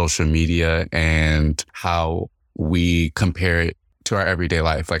technology and social media and how we compare it to our everyday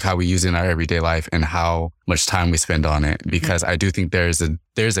life, like how we use it in our everyday life and how much time we spend on it. Because I do think there's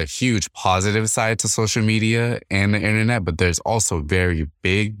a huge positive side to social media and the internet, but there's also very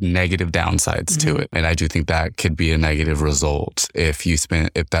big negative downsides to it. And I do think that could be a negative result if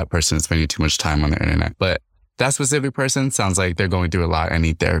that person is spending too much time on the internet. But that specific person sounds like they're going through a lot and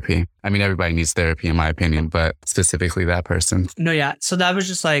need therapy. I mean, everybody needs therapy in my opinion, but specifically that person. No, yeah. So that was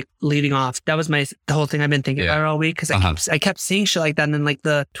just like leading off. That was the whole thing I've been thinking about all week, because I kept seeing shit like that. And then like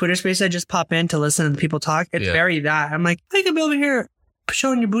the Twitter space I just pop in to listen to people talk, it's very that. I'm like, I could be over here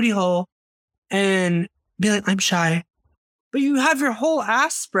showing your booty hole and be like, I'm shy. But you have your whole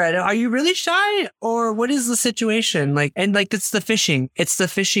ass spread. Are you really shy, or what is the situation? Like, and like, it's the fishing. It's the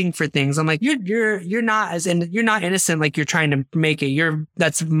fishing for things. I'm like, you're not you're not innocent. Like, you're trying to make it.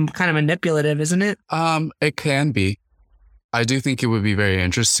 That's kind of manipulative, isn't it? It can be. I do think it would be very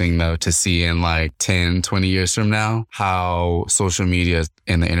interesting, though, to see in like 10, 20 years from now, how social media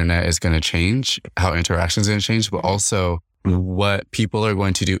and the internet is going to change, how interactions are going to change, but also what people are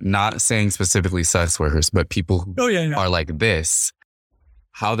going to do, not saying specifically sex workers, but people who are like this,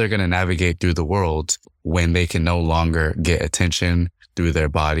 how they're going to navigate through the world when they can no longer get attention through their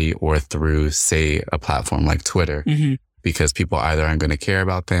body or through, say, a platform like Twitter, because people either aren't going to care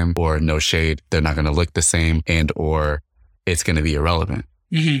about them, or, no shade, they're not going to look the same, and or it's going to be irrelevant.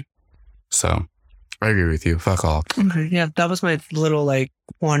 So I agree with you. Fuck all. Okay, yeah, that was my little like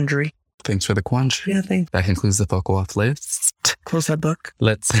quandary. Thanks for the quandary. Yeah, thanks. That concludes the Fuck Off list. Close that book.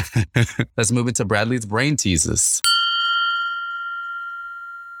 Let's move into Bradley's brain teases.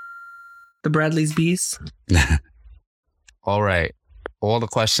 The Bradley's bees. All right. All the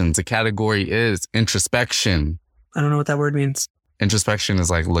questions. The category is introspection. I don't know what that word means. Introspection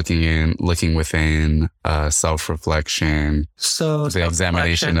is like looking within, self-reflection. So the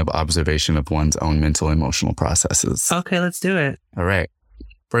examination of observation of one's own mental and emotional processes. Okay, let's do it. All right.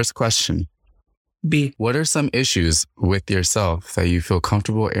 First question. B. What are some issues with yourself that you feel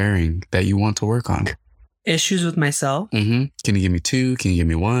comfortable airing that you want to work on? Issues with myself? Can you give me 2? Can you give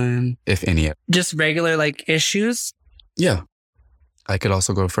me 1? If any. Just regular like issues? Yeah. I could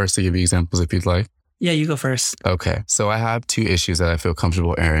also go first to give you examples if you'd like. Yeah, you go first. Okay. So I have 2 issues that I feel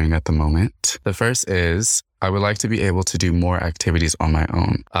comfortable airing at the moment. The first is I would like to be able to do more activities on my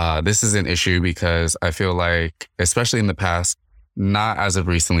own. This is an issue because I feel like, especially in the past, not as of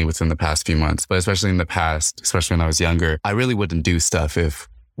recently within the past few months, but especially in the past, especially when I was younger, I really wouldn't do stuff if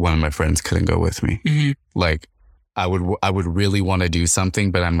one of my friends couldn't go with me. Mm-hmm. Like I would really want to do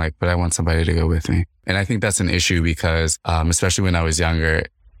something, but I'm like, but I want somebody to go with me. And I think that's an issue because, especially when I was younger,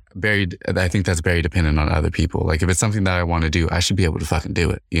 I think that's very dependent on other people. Like if it's something that I want to do, I should be able to fucking do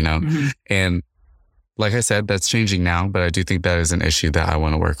it, you know? Mm-hmm. And like I said, that's changing now, but I do think that is an issue that I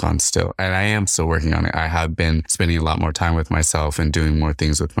want to work on still. And I am still working on it. I have been spending a lot more time with myself and doing more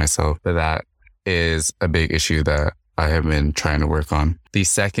things with myself, but that is a big issue that I have been trying to work on. The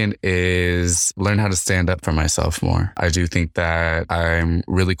second is learn how to stand up for myself more. I do think that I'm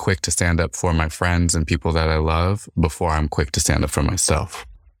really quick to stand up for my friends and people that I love before I'm quick to stand up for myself.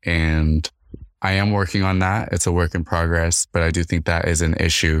 And I am working on that. It's a work in progress, but I do think that is an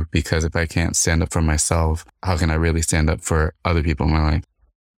issue because if I can't stand up for myself, how can I really stand up for other people in my life?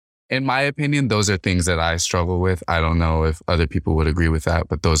 In my opinion, those are things that I struggle with. I don't know if other people would agree with that,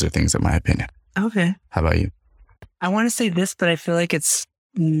 but those are things in my opinion. Okay. How about you? I want to say this, but I feel like it's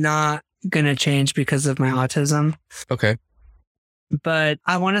not going to change because of my autism. Okay. But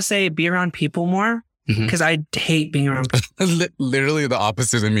I want to say be around people more because I hate being around people. Literally the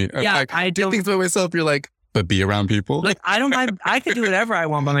opposite of me. Yeah, like, I do don't things by myself. You're like, but be around people. Like, I don't mind. I could do whatever I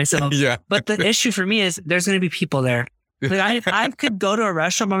want by myself. Yeah. But the issue for me is there's going to be people there. Like I could go to a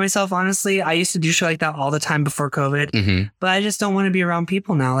restaurant by myself, honestly. I used to do shit like that all the time before COVID, but I just don't want to be around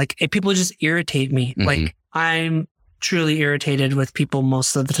people now. Like people just irritate me. Like I'm truly irritated with people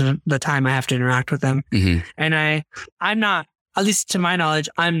most of the time I have to interact with them. And I'm not, at least to my knowledge,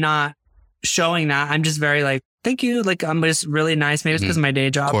 I'm not showing that. I'm just very like, thank you. Like I'm just really nice. Maybe it's because of my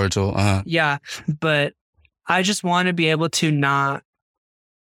day job. Cordial. Yeah. But I just want to be able to not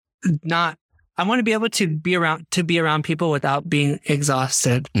I want to be able to be around people without being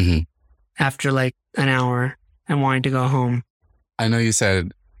exhausted after like an hour and wanting to go home. I know you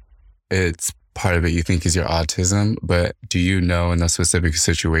said it's part of it you think is your autism, but do you know in those specific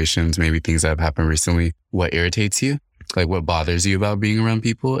situations, maybe things that have happened recently, what irritates you? Like what bothers you about being around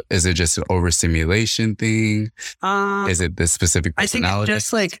people? Is it just an overstimulation thing? Is it the specific personality? I think it's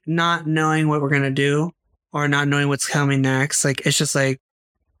just like not knowing what we're going to do or not knowing what's coming next. Like, it's just like,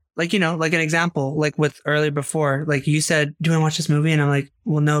 you know, like an example, like with earlier before, like you said, do you want to watch this movie? And I'm like,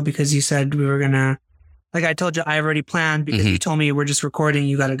 well, no, because you said we were going to, like I told you, I already planned because you told me we're just recording,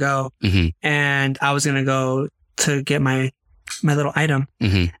 you got to go. And I was going to go to get my little item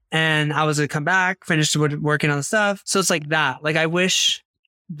and I was going to come back, finish working on the stuff. So it's like that. Like, I wish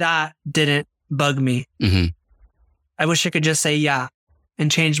that didn't bug me. I wish I could just say, yeah, and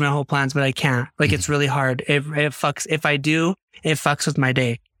change my whole plans, but I can't. Like, it's really hard. It fucks. If I do, it fucks with my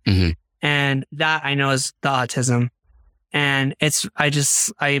day. And that I know is the autism. And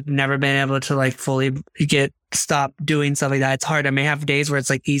I've never been able to like fully stop doing stuff like that. It's hard. I may have days where it's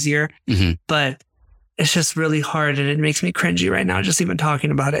like easier, but it's just really hard. And it makes me cringy right now, just even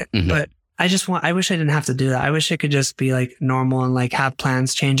talking about it. But I wish I didn't have to do that. I wish it could just be like normal and like have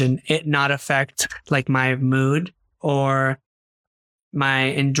plans change and it not affect like my mood or my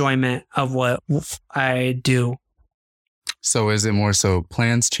enjoyment of what I do. So is it more so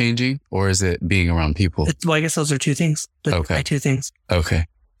plans changing or is it being around people? Well, I guess those are two things. Okay. My two things. Okay.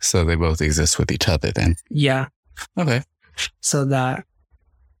 So they both exist with each other then? Yeah. Okay. So that.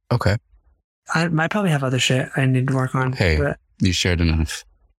 Okay. I might probably have other shit I need to work on. Hey, you shared enough.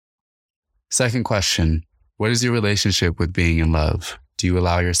 Second question. What is your relationship with being in love? Do you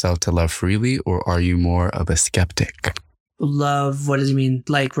allow yourself to love freely or are you more of a skeptic? Love, what does he mean?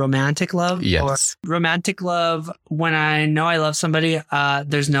 Like romantic love? Yes. Or romantic love, when I know I love somebody,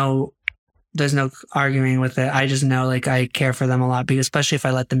 there's no arguing with it. I just know like I care for them a lot, because especially if I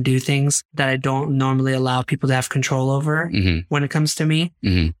let them do things that I don't normally allow people to have control over when it comes to me.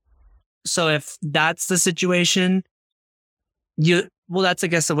 So if that's the situation, that's, I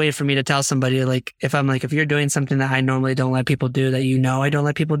guess, a way for me to tell somebody, like, if I'm like, if you're doing something that I normally don't let people do, that I don't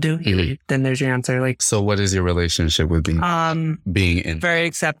let people do, then there's your answer. Like, so what is your relationship with being in? Very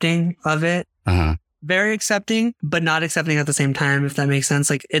accepting of it. Very accepting, but not accepting at the same time, if that makes sense.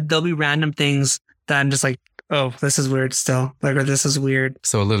 Like, there'll be random things that I'm just like, oh, this is weird still. Like, or this is weird.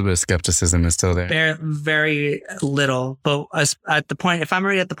 So a little bit of skepticism is still there. Very little. But at the point, if I'm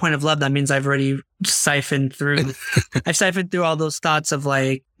already at the point of love, that means I've already siphoned through. I've siphoned through all those thoughts of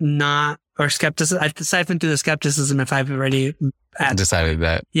like skepticism. I've siphoned through the skepticism if I've already decided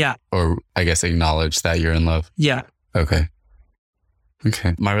that. Yeah. Or I guess acknowledge that you're in love. Yeah. Okay.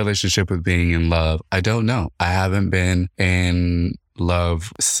 Okay. My relationship with being in love, I don't know. I haven't been in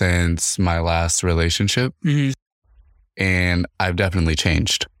love since my last relationship. Mm-hmm. And I've definitely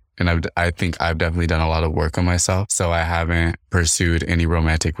changed. And I think I've definitely done a lot of work on myself. So I haven't pursued any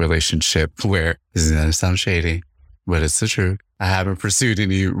romantic relationship where, this is going to sound shady, but it's the truth. I haven't pursued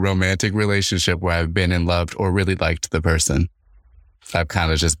any romantic relationship where I've been in love or really liked the person. I've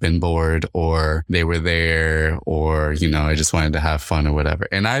kind of just been bored, or they were there, or, you know, I just wanted to have fun or whatever.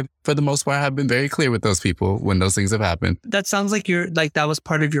 And I, for the most part, have been very clear with those people when those things have happened. That sounds like that was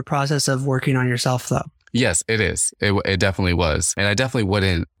part of your process of working on yourself, though. Yes, it is. It definitely was. And I definitely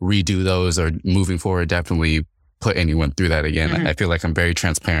wouldn't redo those, or moving forward, definitely put anyone through that again. Mm-hmm. I feel like I'm very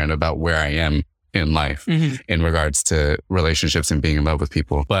transparent about where I am in life in regards to relationships and being in love with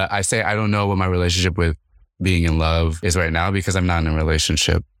people. But I say I don't know what my relationship with being in love is right now, because I'm not in a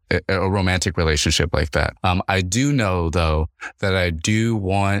relationship, a romantic relationship like that. I do know, though, that I do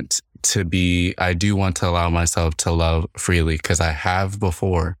want to allow myself to love freely, because I have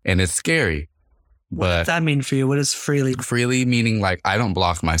before, and it's scary. What does that mean for you? What is freely? Freely meaning like I don't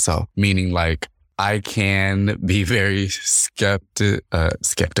block myself, meaning like I can be very skeptical.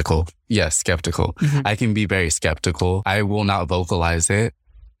 Yes, skeptical. Mm-hmm. I can be very skeptical. I will not vocalize it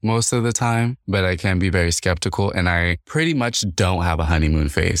most of the time, but I can be very skeptical, and I pretty much don't have a honeymoon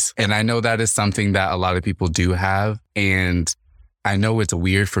phase. And I know that is something that a lot of people do have. And I know it's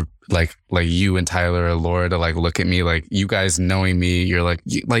weird for like you and Tyler or Laura to like look at me, like, you guys knowing me, you're like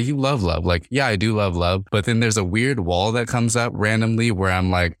you love love. Like, yeah, I do love love. But then there's a weird wall that comes up randomly where I'm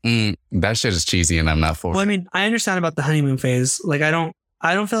like, that shit is cheesy and I'm not for it. Well, I mean, I understand about the honeymoon phase. Like, I don't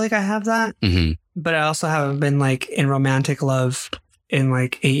feel like I have that, but I also haven't been like in romantic love in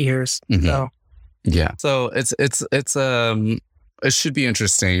like 8 years. So yeah. So it should be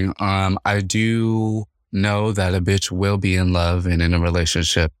interesting. I do know that a bitch will be in love and in a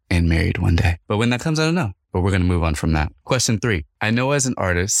relationship and married one day. But when that comes, I don't know. But we're going to move on from that. Question 3. I know as an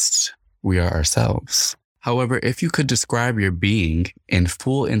artist, we are ourselves. However, if you could describe your being in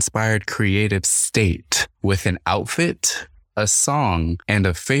full inspired creative state with an outfit, a song, and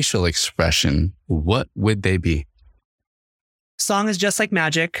a facial expression, what would they be? Song is Just Like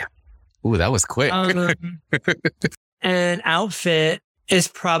Magic. Ooh, that was quick. And outfit is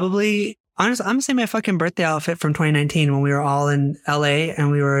probably, honestly, I'm going to say my fucking birthday outfit from 2019 when we were all in LA and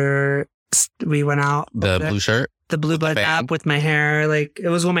we went out. The blue shirt? The blue button app with my hair. Like, it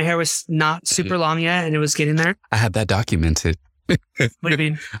was when my hair was not super long yet and it was getting there. I have that documented. What do you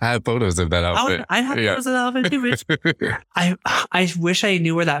mean? I have photos of that outfit. I have photos of that outfit too, bitch. I wish I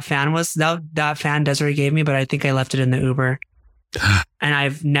knew where that fan was. That fan Desiree gave me, but I think I left it in the Uber. And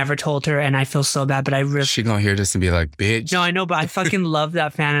I've never told her, and I feel so bad, but I really... She gonna hear this and be like, bitch. No, I know, but I fucking love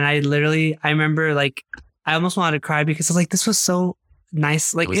that fan. And I remember, like, I almost wanted to cry because I was like, this was so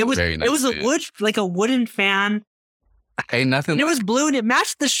nice. Like, it was a wooden fan. Ain't nothing. And it was blue and it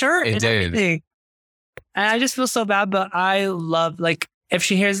matched the shirt. It did. Everything. And I just feel so bad, but I love, like, if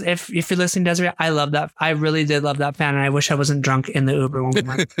you're listening, Desiree, I love that. I really did love that fan, and I wish I wasn't drunk in the Uber when we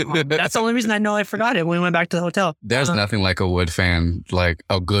went. That's the only reason I know I forgot it when we went back to the hotel. There's nothing like a wood fan, like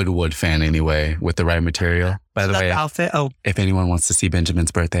a good wood fan anyway, with the right material. By the way, outfit. Oh, if anyone wants to see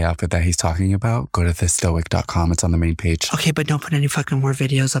Benjamin's birthday outfit that he's talking about, go to thestoic.com. It's on the main page. Okay, but don't put any fucking more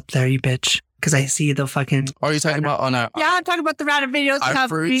videos up there, you bitch. Because I see the fucking... Are you talking about on our... Yeah, I'm talking about the random videos. Our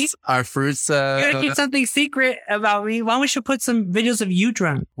fruits... You're going to keep something secret about me. Why don't we should put some videos of you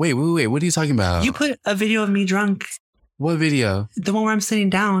drunk? Wait. What are you talking about? You put a video of me drunk. What video? The one where I'm sitting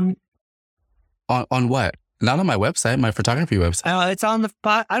down. On what? Not on my website, my photography website. It's on the...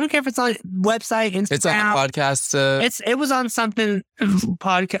 I don't care if it's on website, Instagram. It's on a podcast. It was on something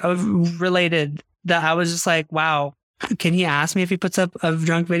podcast related that I was just like, wow. Can he ask me if he puts up a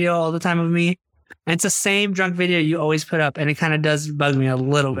drunk video all the time of me? And it's the same drunk video you always put up. And it kind of does bug me a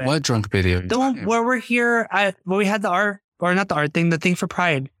little bit. What drunk video? The one where we're here, where we had the art, or not the art thing, the thing for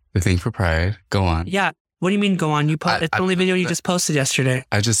Pride. The thing for Pride. Go on. Yeah. What do you mean go on? It's the only video you just posted yesterday.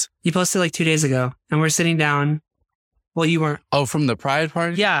 You posted like 2 days ago. And we're sitting down. Well, you weren't. Oh, from the Pride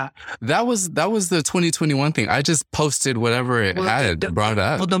party? Yeah. That was the 2021 thing. I just posted whatever it brought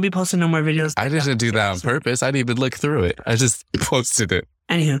up. Well, don't be posting no more videos. I didn't do that on purpose. I didn't even look through it. I just posted it.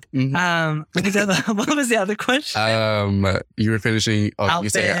 Anywho, what was the other question? You were finishing. Oh, you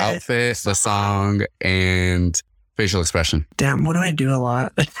said your outfit, the song, and facial expression. Damn, what do I do a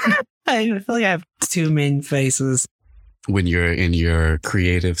lot? I feel like I have two main faces. When you're in your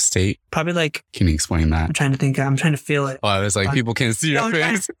creative state? Probably like... Can you explain that? I'm trying to feel it. Oh, I was like, people can't see your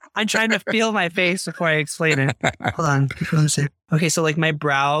face. I'm trying to feel my face before I explain it. Hold on. Okay, so like my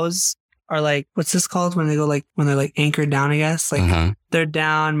brows are like, what's this called when they go like, when they're like anchored down, I guess. Like they're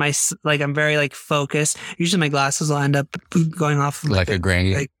down. I'm very like focused. Usually my glasses will end up going off. Like a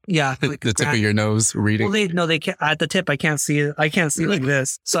granny. Like, yeah. Like the tip of your nose reading. Well, they can't, at the tip, I can't see it. I can't see like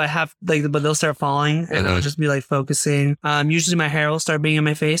this. So I have like, but they'll start falling and I'll just be like focusing. Usually my hair will start being in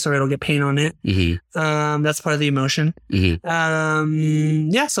my face or it'll get paint on it. That's part of the emotion.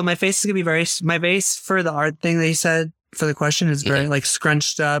 Yeah. So my face is going to be my face for the art thing that you said for the question is very like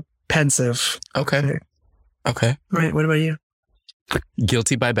scrunched up, pensive. Okay. Right. What about you?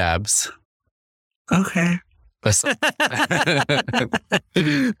 Guilty by Babs. Okay.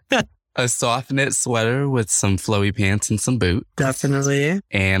 A soft knit sweater with some flowy pants and some boot. Definitely.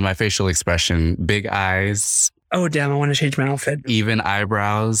 And my facial expression, big eyes. Oh, damn. I want to change my outfit. Even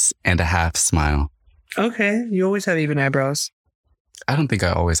eyebrows and a half smile. Okay. You always have even eyebrows. I don't think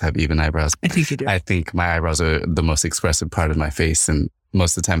I always have even eyebrows. I think you do. I think my eyebrows are the most expressive part of my face. And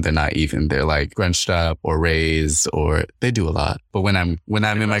most of the time they're not even. They're like scrunched up or raised or they do a lot. But when I'm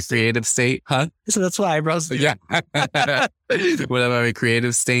in my creative state, So that's what eyebrows do. Yeah. When I'm in my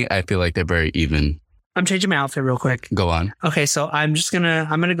creative state, I feel like they're very even. I'm changing my outfit real quick. Go on. Okay. So I'm going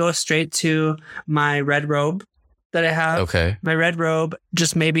to go straight to my red robe that I have. Okay. My red robe,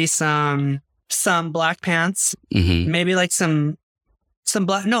 just maybe some black pants, maybe like some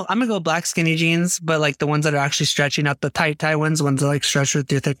black. No, I'm gonna go black skinny jeans, but like the ones that are actually stretchy, not the tight ones that like stretch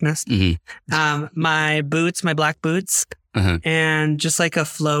with your thickness. My boots, my black boots, and just like a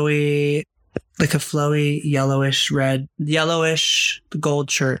flowy yellowish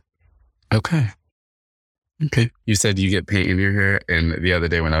gold shirt. Okay. You said you get paint in your hair, and the other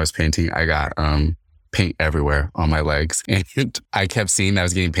day when I was painting, I got paint everywhere on my legs, and I kept seeing that I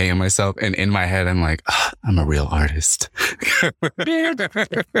was getting paint on myself, and in my head I'm like, I'm a real artist.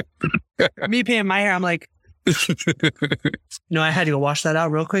 Me painting my hair, I'm like, no, I had to go wash that out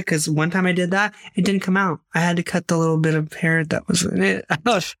real quick because one time I did that, it didn't come out. I had to cut the little bit of hair that was in it.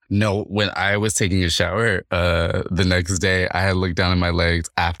 No, when I was taking a shower the next day, I had looked down at my legs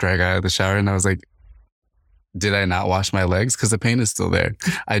after I got out of the shower, and I was like, did I not wash my legs? Because the paint is still there.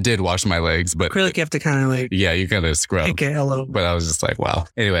 I did wash my legs, but acrylic, you have to kind of like, yeah, you kind of scrub. Okay, a little. But I was just like, wow.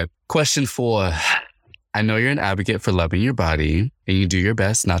 Anyway, question 4. I know you're an advocate for loving your body and you do your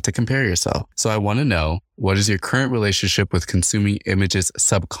best not to compare yourself. So I want to know, what is your current relationship with consuming images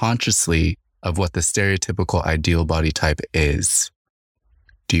subconsciously of what the stereotypical ideal body type is?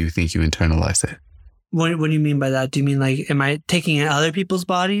 Do you think you internalize it? What do you mean by that? Do you mean like, am I taking in other people's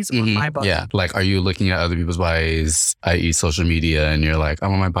bodies or my body? Yeah. Like, are you looking at other people's bodies, i.e. social media, and you're like, I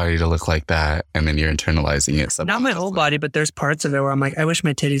want my body to look like that. And then you're internalizing it. Not my whole body, but there's parts of it where I'm like, I wish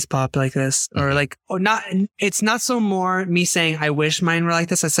my titties popped like this. Or like, or not. It's not so more me saying, I wish mine were like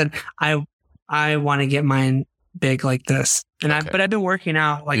this. I said, I want to get mine big like this. And but I've been working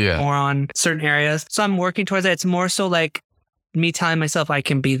out like more on certain areas. So I'm working towards it. It's more so like me telling myself I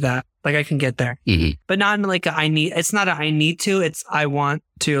can be that. Like I can get there, but not in like it's not I need to, it's I want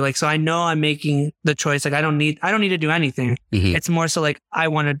to. Like, so I know I'm making the choice. Like I don't need to do anything. It's more so like I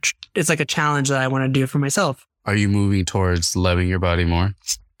want to, it's like a challenge that I want to do for myself. Are you moving towards loving your body more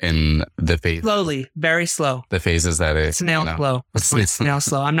in the phase? Slowly, very slow. The phases that snail slow. It's snail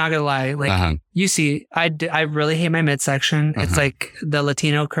slow. I'm not going to lie. Like you see, I really hate my midsection. It's like the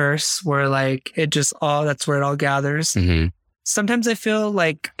Latino curse where like it just that's where it all gathers. Sometimes I feel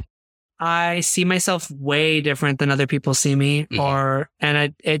like I see myself way different than other people see me,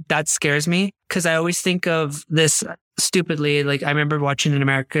 that scares me because I always think of this stupidly. Like I remember watching an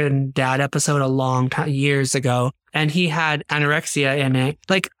American Dad episode a long time, years ago, and he had anorexia in it.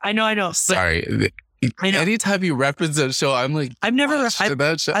 Like I know. Sorry. I know. Anytime you reference that show, I'm like, I've never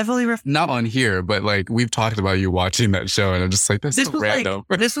that show. I've only not on here, but like we've talked about you watching that show, and I'm just like, this is random.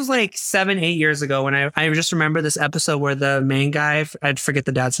 This was like 7-8 years ago when I just remember this episode where the main guy, I'd forget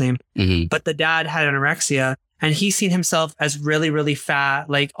the dad's name, but the dad had anorexia, and he seen himself as really, really fat,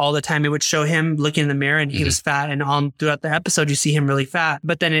 like all the time. It would show him looking in the mirror, and he was fat, and all throughout the episode you see him really fat.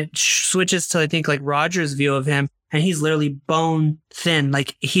 But then it switches to I think like Roger's view of him. And he's literally bone thin.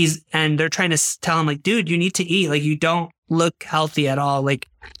 Like and they're trying to tell him like, dude, you need to eat. Like you don't look healthy at all. Like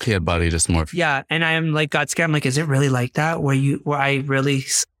he had body dysmorphia. Yeah. And I am like, got scared. I'm like, is it really like that? Where I really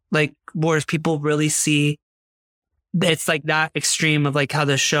like, whereas people really see it's like that extreme of like how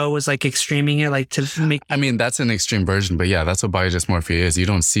the show was like extreming it, like to make. I mean, that's an extreme version, but yeah, that's what body dysmorphia is. You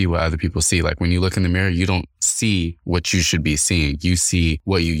don't see what other people see. Like when you look in the mirror, you don't see what you should be seeing. You see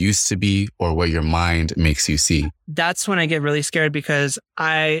what you used to be or what your mind makes you see. That's when I get really scared because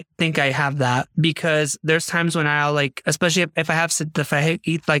I think I have that, because there's times when I'll like, especially if I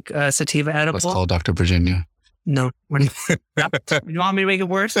eat like a sativa edible. Let's call Dr. Virginia. No. You want me to make it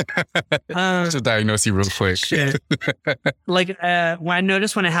worse? Just diagnose you real quick. Like when I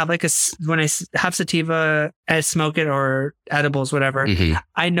notice when I have when I have sativa, I smoke it or edibles, whatever. Mm-hmm.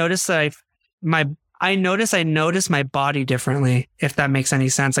 I notice that I notice my body differently, if that makes any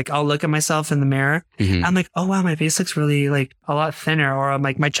sense. Like I'll look at myself in the mirror. Mm-hmm. I'm like, oh wow, my face looks really like a lot thinner, or I'm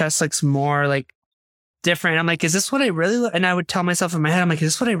like, my chest looks more like different. I'm like, is this what I really look? And I would tell myself in my head, I'm like,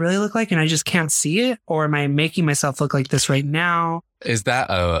 is this what I really look like? And I just can't see it, or am I making myself look like this right now? Is that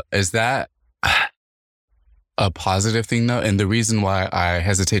a positive thing though? And the reason why I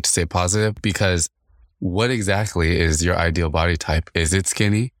hesitate to say positive, because what exactly is your ideal body type? Is it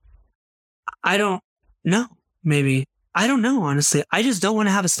skinny? I don't know. Maybe. I don't know, honestly. I just don't want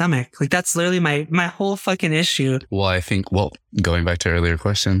to have a stomach. Like that's literally my whole fucking issue. Well, going back to earlier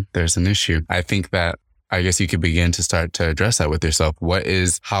question, there's an issue. I think that, I guess you could begin to start to address that with yourself.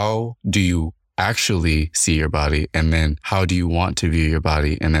 How do you actually see your body? And then how do you want to view your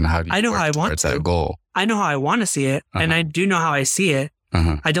body? And then how do you work towards that goal? I know how I want to see it. And I do know how I see it.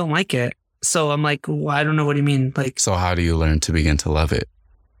 I don't like it. So I'm like, well, I don't know what you mean. Like, so how do you learn to begin to love it?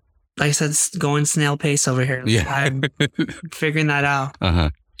 Like I said, going snail pace over here. Like, yeah. I'm figuring that out. Okay.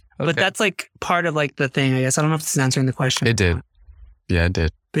 But that's like part of like the thing, I guess. I don't know if this is answering the question. It did. Yeah, it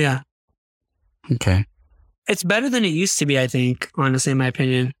did. But yeah. Okay. It's better than it used to be, I think, honestly, in my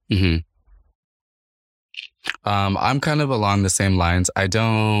opinion. Mm-hmm. I'm kind of along the same lines. I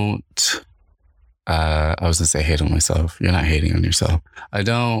don't, I was going to say hate on myself. You're not hating on yourself.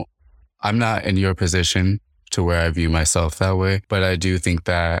 I'm not in your position to where I view myself that way, but I do think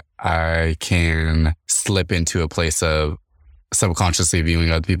that I can slip into a place of subconsciously viewing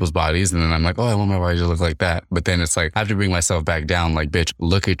other people's bodies. And then I'm like, oh, I want my body to look like that. But then it's like, I have to bring myself back down. Like, bitch,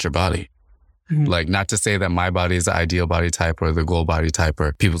 look at your body. Mm-hmm. Like, not to say that my body is the ideal body type or the goal body type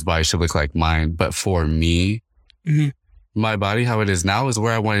or people's bodies should look like mine. But for me, my body, how it is now, is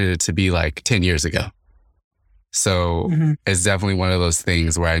where I wanted it to be like 10 years ago. So it's definitely one of those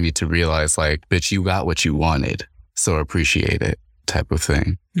things where I need to realize like, bitch, you got what you wanted. So appreciate it type of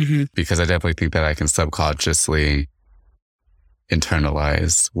thing. Because I definitely think that I can subconsciously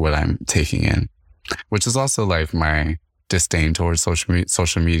internalize what I'm taking in, which is also like my disdain towards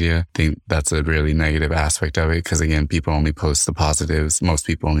social media. I think that's a really negative aspect of it. Because again, people only post the positives. Most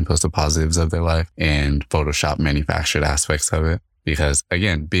people only post the positives of their life and Photoshop manufactured aspects of it. Because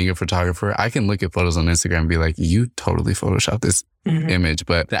again, being a photographer, I can look at photos on Instagram and be like, you totally Photoshopped this image,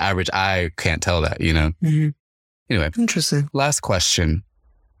 but the average eye can't tell that, you know? Anyway. Interesting. Last question.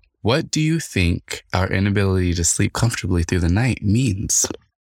 What do you think our inability to sleep comfortably through the night means?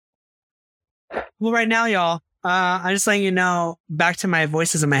 Well, right now, y'all, I'm just letting you know, back to my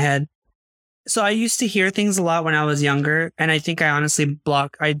voices in my head. So I used to hear things a lot when I was younger, and I think I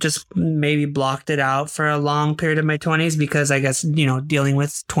just maybe blocked it out for a long period of my 20s because I guess, dealing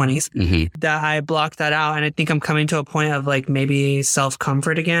with 20s, that I blocked that out. And I think I'm coming to a point of like maybe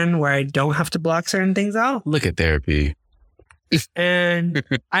self-comfort again where I don't have to block certain things out. Look at therapy. And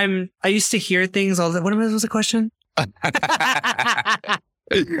I used to hear things all the, what was the question?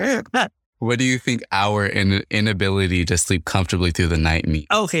 What do you think our inability to sleep comfortably through the night means?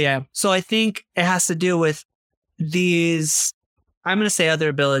 Okay, yeah. So I think it has to do with these, I'm going to say other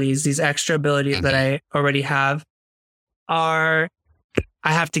abilities, these extra abilities that I already have I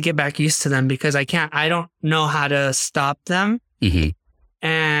have to get back used to them because I don't know how to stop them.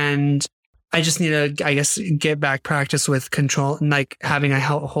 And I just need to, I guess, get back practice with control and like having a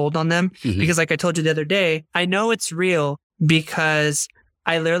hold on them. Because like I told you the other day, I know it's real because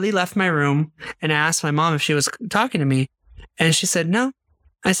I literally left my room and I asked my mom if she was talking to me. And she said, no.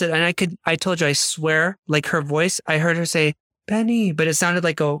 I said, and I told you, I swear, like her voice, I heard her say, Benny, but it sounded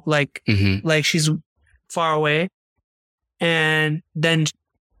like like she's far away. And then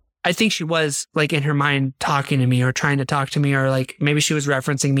I think she was like in her mind talking to me or trying to talk to me, or like maybe she was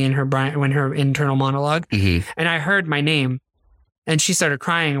referencing me in her internal monologue. And I heard my name. And she started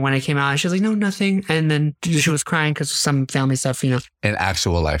crying when I came out. She was like, no, nothing. And then she was crying because of some family stuff, In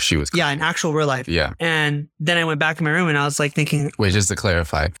actual life, she was crying. Yeah, in actual real life. Yeah. And then I went back in my room and I was like thinking. Wait, just to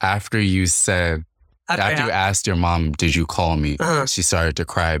clarify, after you asked your mom, did you call me? She started to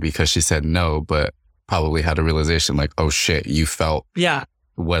cry because she said no, but probably had a realization like, oh shit, you felt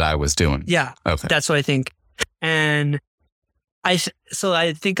what I was doing. Yeah. Okay. That's what I think. And I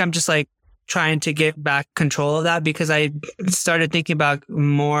think I'm just like, trying to get back control of that because I started thinking about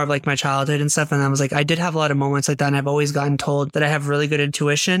more of like my childhood and stuff. And I was like, I did have a lot of moments like that. And I've always gotten told that I have really good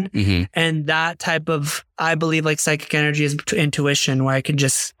intuition. And that type of, I believe like psychic energy is intuition where I can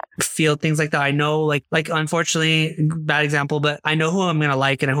just feel things like that. I know like unfortunately, bad example, but I know who I'm going to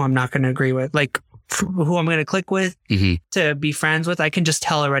like and who I'm not going to agree with. Like who I'm going to click with to be friends with. I can just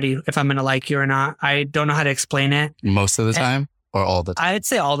tell already if I'm going to like you or not. I don't know how to explain it. Most of the time or all the time? I'd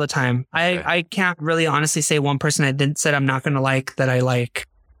say all the time. Okay. I can't really honestly say one person I didn't said I'm not going to like that I like.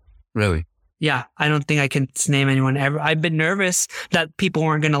 Really? Yeah. I don't think I can name anyone ever. I've been nervous that people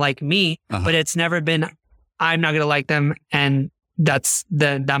weren't going to like me, but it's never been, I'm not going to like them. And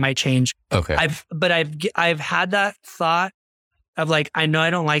that might change. Okay. I've had that thought of like, I know I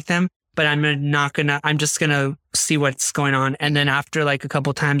don't like them, but I'm just going to see what's going on. And then after like a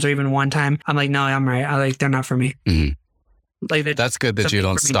couple times or even one time, I'm like, no, I'm right. They're not for me. Like that's good that you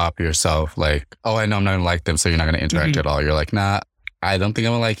don't stop yourself. Like, oh, I know I'm not going to like them, so you're not going to interact at all. You're like, nah, I don't think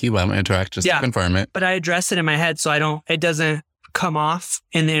I'm going to like you, but I'm going to interact just to confirm it. But I address it in my head so it doesn't come off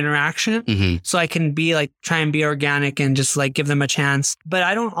in the interaction. So I can be like, try and be organic and just like give them a chance. But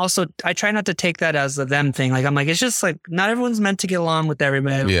I try not to take that as a them thing. Like, I'm like, it's just like, not everyone's meant to get along with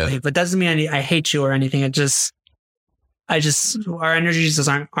everybody. Yeah. But doesn't mean I hate you or anything. Our energies just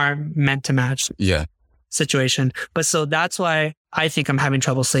aren't meant to match. Yeah. Situation. But so that's why I think I'm having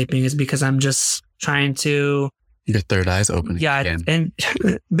trouble sleeping, is because I'm just trying to. Your third eye's opening. Yeah. Again. And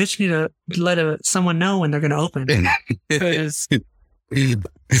bitch need to let someone know when they're going to open.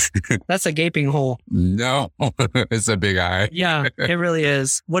 That's a gaping hole. No, it's a big eye. Yeah, it really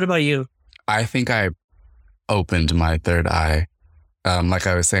is. What about you? I think I opened my third eye. Like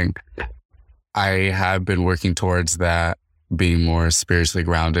I was saying, I have been working towards that, being more spiritually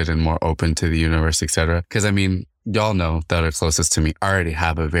grounded and more open to the universe, etc. Because I mean, y'all know that are closest to me already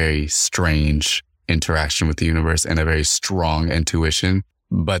have a very strange interaction with the universe and a very strong intuition.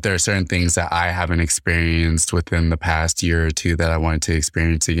 But there are certain things that I haven't experienced within the past year or two that I wanted to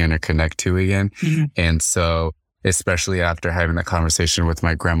experience again or connect to again. And so, especially after having that conversation with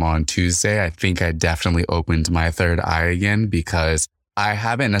my grandma on Tuesday, I think I definitely opened my third eye again, because I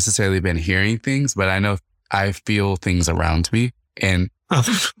haven't necessarily been hearing things, but I know I feel things around me. And I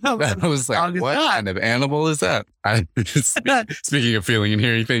was like, what kind of animal is that? Speaking of feeling and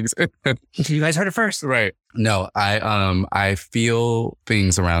hearing things. You guys heard it first. Right. No, I feel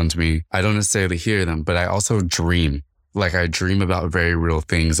things around me. I don't necessarily hear them, but I also dream. Like I dream about very real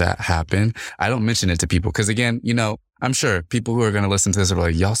things that happen. I don't mention it to people because again, I'm sure people who are going to listen to this are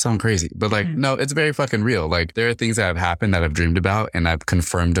like, y'all sound crazy. But like, no, it's very fucking real. Like there are things that have happened that I've dreamed about, and I've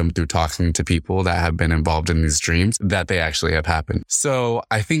confirmed them through talking to people that have been involved in these dreams that they actually have happened. So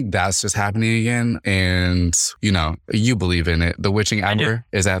I think that's just happening again. And, you believe in it. The witching hour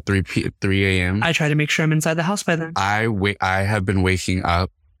is at 3 a.m. I try to make sure I'm inside the house by then. I have been waking up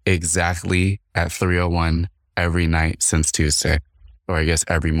exactly at 3:01 every night since Tuesday. Or I guess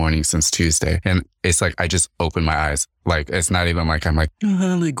every morning since Tuesday. And it's like, I just open my eyes. Like, it's not even like, I'm like,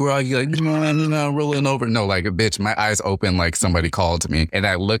 groggy, like, rolling over. No, like, bitch, my eyes open like somebody called me. And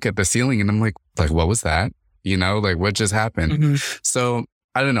I look at the ceiling and I'm like, what was that? Like, what just happened? So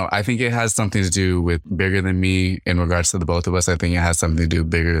I don't know. I think it has something to do with bigger than me in regards to the both of us. I think it has something to do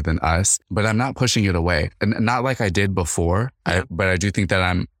bigger than us, but I'm not pushing it away. And not like I did before, but I do think that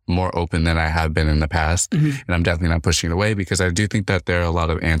I'm more open than I have been in the past. And I'm definitely not pushing it away, because I do think that there are a lot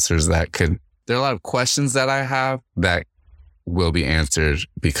of answers there are a lot of questions that I have that will be answered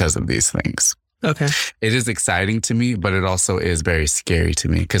because of these things. Okay. It is exciting to me, but it also is very scary to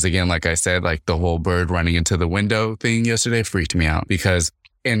me. Because again, like I said, like the whole bird running into the window thing yesterday freaked me out, because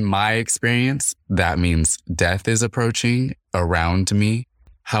in my experience, that means death is approaching around me.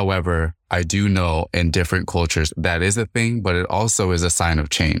 However, I do know in different cultures that is a thing, but it also is a sign of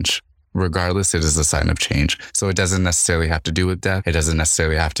change. Regardless, it is a sign of change. So it doesn't necessarily have to do with death. It doesn't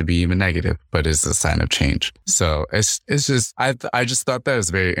necessarily have to be even negative, but it's a sign of change. So it's just, I just thought that was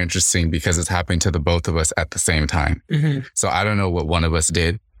very interesting because it's happening to the both of us at the same time. So I don't know what one of us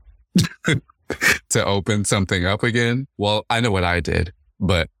did to open something up again. Well, I know what I did,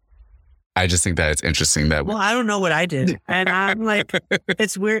 but I just think that it's interesting that. Well, I don't know what I did. And I'm like,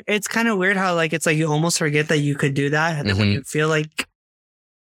 it's weird. It's kind of weird how like, it's like you almost forget that you could do that. And then when you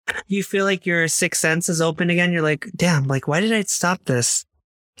feel like your sixth sense is open again, you're like, damn, like, why did I stop this?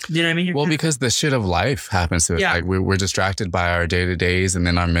 Do you know what I mean? Well, because the shit of life happens to us. Yeah. Like we're distracted by our day-to-days and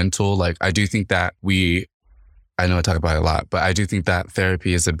then our mental. Like I do think that I know I talk about it a lot, but I do think that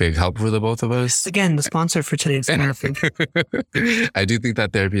therapy is a big help for the both of us. Again, the sponsor for today's therapy. I do think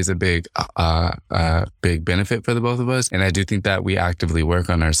that therapy is a big benefit for the both of us. And I do think that we actively work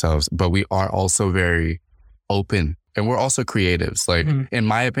on ourselves, but we are also very open and we're also creatives. Like in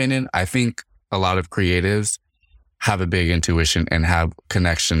my opinion, I think a lot of creatives have a big intuition and have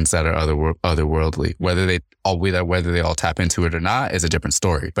connections that are otherworldly. Whether they all tap into it or not is a different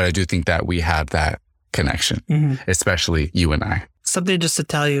story. But I do think that we have that connection, especially you and I. something just to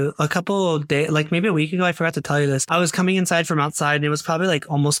tell you. A couple of days, like maybe a week ago, I forgot to tell you this. I was coming inside from outside and it was probably like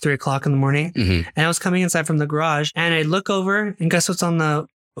almost 3:00 in the morning. Mm-hmm. And I was coming inside from the garage and I look over and guess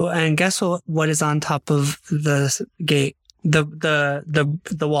what is on top of the gate?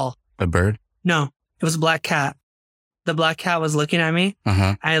 The wall. A bird? No, it was a black cat. The black cat was looking at me.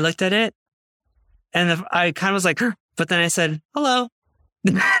 Uh-huh. I looked at it and I kind of was like, but then I said, hello.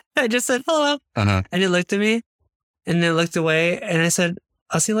 I just said, hello. Uh-huh. And it looked at me and then looked away and I said,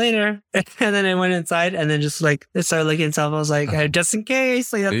 I'll see you later. And then I went inside and then just like, it started looking at itself. I was like, hey, just in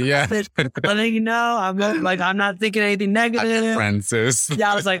case, like, Yeah. letting you know, I'm not thinking anything negative. Francis.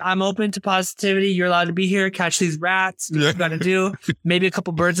 Yeah, I was like, I'm open to positivity. You're allowed to be here, catch these rats. Do what you got to do. Maybe a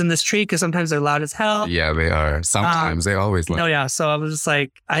couple birds in this tree because sometimes they're loud as hell. Yeah, they are. Sometimes they always No, yeah. So I was just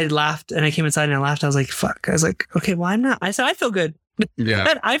like, I laughed and I came inside and I laughed. I was like, fuck. I was like, okay, why not? I said, I feel good.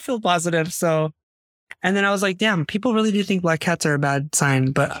 Yeah. I feel positive. So, and then I was like, damn, people really do think black cats are a bad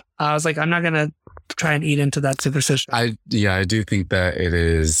sign. But I was like, I'm not going to try and eat into that superstition. I do think that it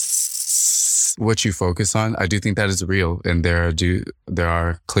is what you focus on. I do think that is real. And there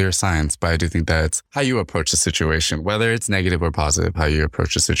are clear signs, but I do think that it's how you approach a situation, whether it's negative or positive, how you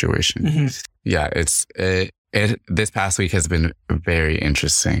approach a situation. Mm-hmm. Yeah, this past week has been very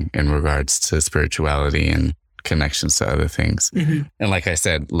interesting in regards to spirituality and connections to other things. Mm-hmm. And like I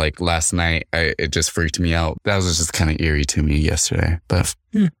said, like last night, it just freaked me out. That was just kind of eerie to me yesterday. But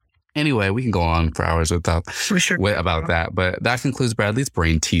anyway, we can go on for hours about that. But that concludes Bradley's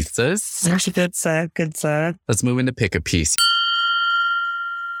Brain Teasers. Actually, good set. Let's move into Pick a Piece.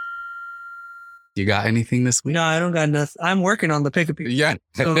 You got anything this week? No, I don't got nothing. I'm working on the pick a piece. Yeah.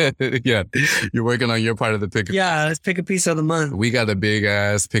 Yeah. You're working on your part of the pick a piece. Yeah, let's pick a piece of the month. We got a big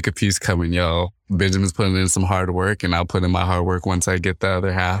ass pick a piece coming, yo. Benjamin's putting in some hard work and I'll put in my hard work once I get the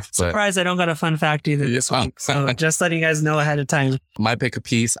other half. Surprised I don't got a fun fact either this week. So just letting you guys know ahead of time. My pick a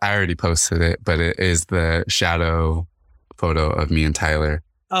piece, I already posted it, but it is the shadow photo of me and Tyler.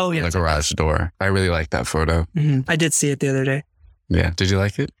 Oh, yeah. The garage door. I really like that photo. Mm-hmm. I did see it the other day. Yeah. Did you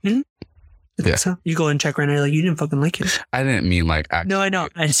like it? Mm-hmm. I think so. You go and check right now. Like, you didn't fucking like it. I didn't mean like actually. No, I know.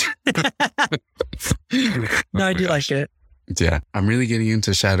 No, I do like it. Yeah. I'm really getting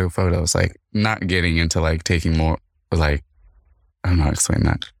into shadow photos. Like, not getting into like taking more, like, I don't know how to explain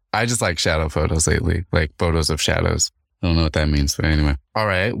that. I just like shadow photos lately, like photos of shadows. I don't know what that means, but anyway. All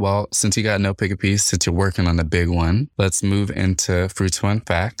right. Well, since you got no pick a piece, since you're working on the big one, let's move into Fruits Fun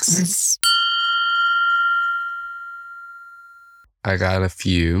Facts. I got a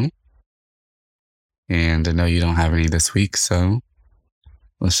few. And I know you don't have any this week, so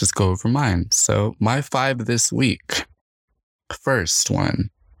let's just go over mine. So my 5 this week. First one.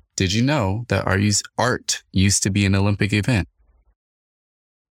 Did you know that art used to be an Olympic event?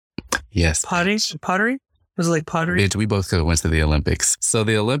 Yes. Pottery? Was it like pottery? We both could have went to the Olympics. So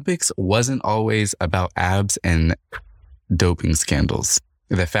the Olympics wasn't always about abs and doping scandals.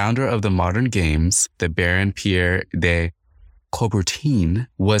 The founder of the modern games, the Baron Pierre de Coubertin,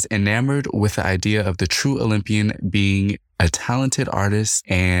 was enamored with the idea of the true Olympian being a talented artist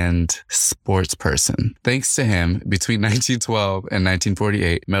and sports person. Thanks to him, between 1912 and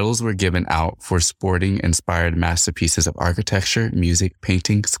 1948, medals were given out for sporting-inspired masterpieces of architecture, music,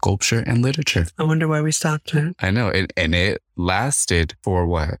 painting, sculpture, and literature. I wonder why we stopped it. I know. And it lasted for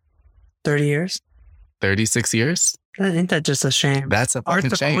what? 30 years? 36 years? Ain't that just a shame? That's a fucking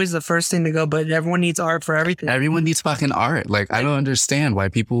Art's shame. always the first thing to go, but everyone needs art for everything. Everyone needs fucking art. Like, I don't understand why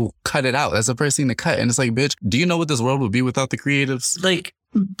people cut it out. That's the first thing to cut. And it's like, bitch, do you know what this world would be without the creatives? Like,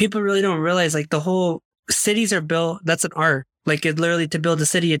 people really don't realize, like, the whole cities are built, that's an art. Like, it literally, to build a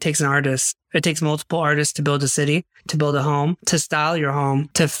city, it takes an artist. It takes multiple artists to build a city, to build a home, to style your home,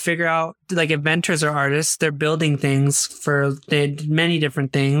 to figure out, like, inventors are artists. They're building things for many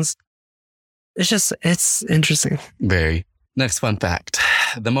different things. It's interesting. Very. Next fun fact.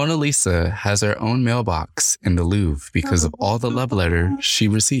 The Mona Lisa has her own mailbox in the Louvre because of all the love letters she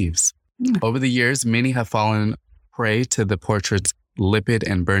receives. Over the years, many have fallen prey to the portrait's limpid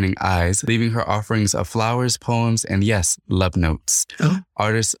and burning eyes, leaving her offerings of flowers, poems, and yes, love notes.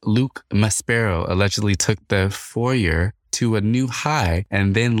 Artist Luc Maspero allegedly took the foyer to a new high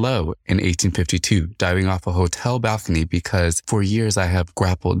and then low in 1852, diving off a hotel balcony because for years I have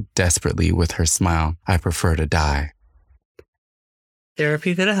grappled desperately with her smile. I prefer to die.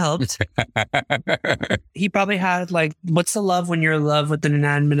 Therapy could have helped. He probably had, like, what's the love when you're in love with an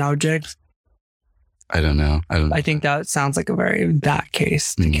inanimate object? I don't know. I think that sounds like a very bad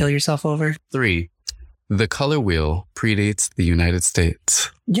case to kill yourself over. 3. The color wheel predates the United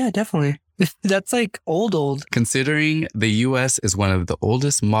States. Yeah, definitely. That's like old. Considering the U.S. is one of the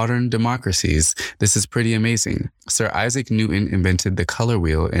oldest modern democracies, this is pretty amazing. Sir Isaac Newton invented the color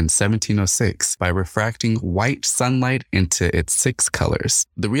wheel in 1706 by refracting white sunlight into its 6 colors.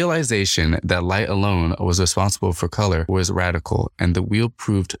 The realization that light alone was responsible for color was radical, and the wheel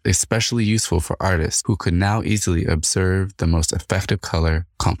proved especially useful for artists who could now easily observe the most effective color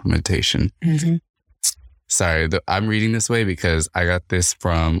complementation. Mm-hmm. Sorry, I'm reading this way because I got this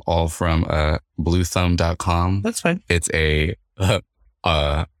from bluethumb.com. That's fine. It's a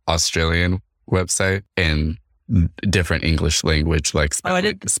Australian website in different English language, like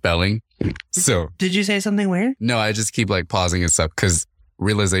spelling. So did you say something weird? No, I just keep like pausing and stuff because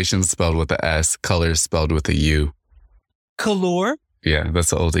realization spelled with a S, color spelled with a U. Color? Yeah,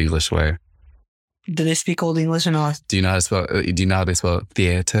 that's the old English way. Do they speak old English in Australia? Do you know how to spell? Do you know how they spell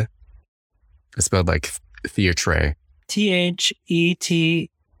theatre? It's spelled like theatre. Theter.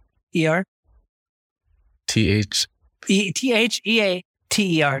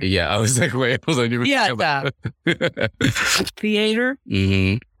 Theater. Yeah, I was like, wait, hold on. Yeah, that. Theater.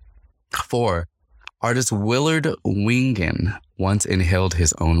 Mm-hmm. 4. Artist Willard Wingen once inhaled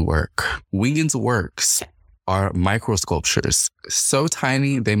his own work. Wingen's works are microsculptures, so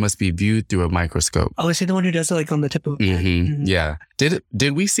tiny they must be viewed through a microscope. Oh, is he the one who does it like on the tip of the head? Mm-hmm. Yeah. Did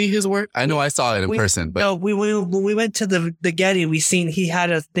we see his work? I know I saw it in person, but no, when we went to the Getty, he had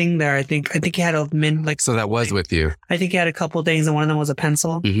a thing there. I think he had a so that was with you. I think he had a couple things, and one of them was a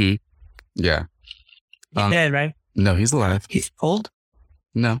pencil. Mm-hmm. Yeah. He's dead, right? No, he's alive. He's old.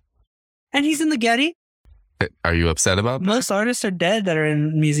 No. And he's in the Getty. Are you upset about that? Most artists are dead that are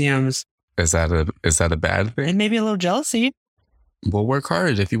in museums. Is that a bad thing? And maybe a little jealousy. Well, work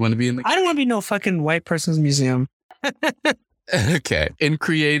hard if you want to be in the... I don't want to be no fucking white person's museum. Okay. In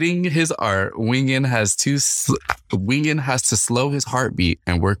creating his art, Wingen has to slow his heartbeat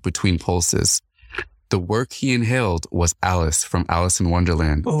and work between pulses. The work he inhaled was Alice from Alice in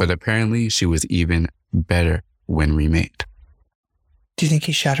Wonderland, but apparently she was even better when remade. Do you think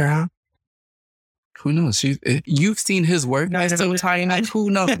he shut her out? Who knows? You've seen his work. No, so tiny.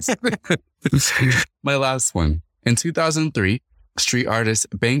 Who knows? My last one. In 2003, street artist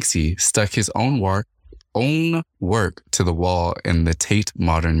Banksy stuck his own work to the wall in the Tate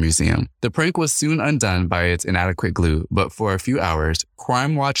Modern Museum. The prank was soon undone by its inadequate glue, but for a few hours,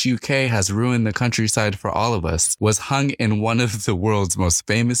 Crime Watch UK has ruined the countryside for all of us was hung in one of the world's most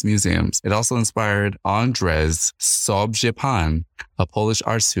famous museums. It also inspired Andrzej Sobiepan, a Polish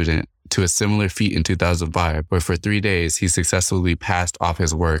art student, to a similar feat in 2005, where for 3 days he successfully passed off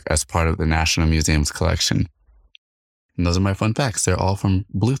his work as part of the National Museum's collection. And those are my fun facts. They're all from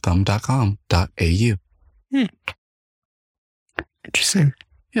bluethumb.com.au. Interesting.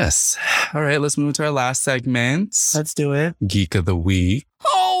 Yes. All right, let's move to our last segment. Let's do it. Geek of the Week.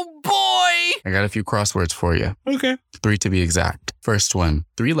 Oh, boy! I got a few crosswords for you. Okay. 3 to be exact. First one,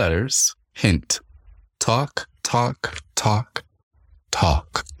 3 letters. Hint. Talk, talk, talk,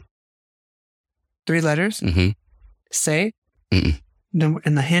 talk. 3 letters? Mm-hmm. Say? Mm-mm. No,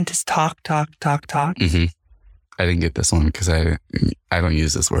 and the hint is talk, talk, talk, talk. Mm-hmm. I didn't get this one because I don't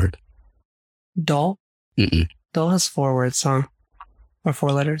use this word. Dull? Mm-mm. Dull has 4 words, huh? Or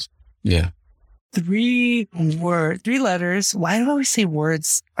 4 letters? Yeah. 3 letters. Why do I always say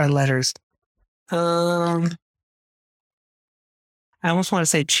words are letters? I almost want to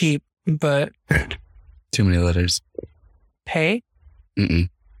say cheap, but... Too many letters. Pay? Mm-mm.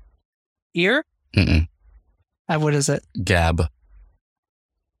 Ear? Mm-mm. What is it? Gab.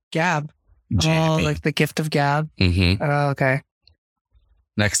 Gab. Jammy. Oh, like the gift of gab? Mm-hmm. Oh, okay.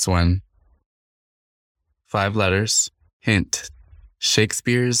 Next one. 5 letters. Hint.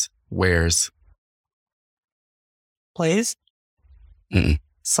 Shakespeare's Wares. Plays? Mm-mm.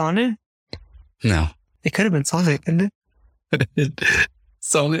 Sonnet? No. It could have been sonnet, couldn't it?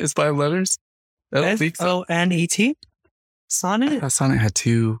 Sonnet is 5 letters? I don't think so. S-O-N-E-T? Sonnet? Sonnet had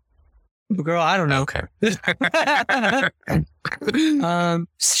 2. Girl, I don't know. Okay.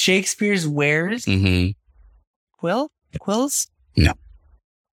 Shakespeare's Wares? Mm-hmm. Quills? No.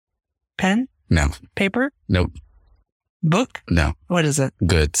 Pen? No. Paper? Nope. Book? No. What is it?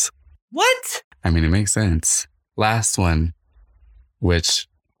 Goods. What? I mean, it makes sense. Last one, which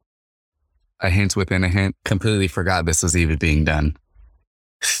a hint within a hint, completely forgot this was even being done.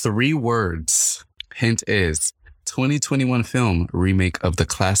 3 words. Hint is 2021 film remake of the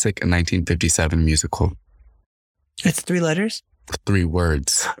classic 1957 musical. It's 3 letters? 3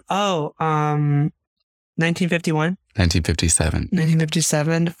 words. Oh, 1951? 1957.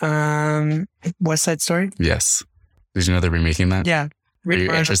 1957. West Side Story? Yes. Did you know they're remaking that? Yeah. Are you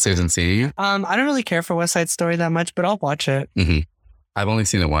interested in seeing it? I don't really care for West Side Story that much, but I'll watch it. Mm-hmm. I've only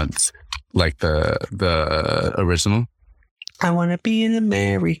seen it once. Like the original. I want to be in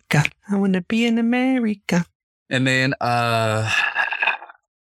America. I want to be in America. And then,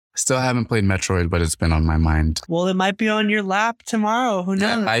 still haven't played Metroid, but it's been on my mind. Well, it might be on your lap tomorrow. Who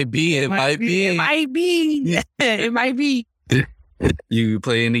knows? It might be. It might be. You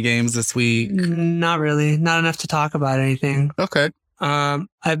play any games this week? Not really. Not enough to talk about anything. Okay.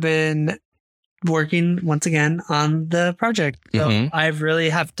 I've been working once again on the project. So I really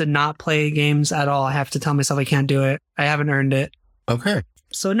have to not play games at all. I have to tell myself I can't do it. I haven't earned it. Okay.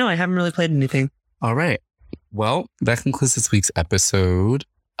 So no, I haven't really played anything. All right. Well, that concludes this week's episode.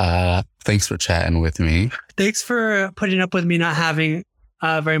 Thanks for chatting with me. Thanks for putting up with me not having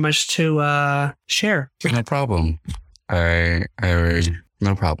very much to share. No problem.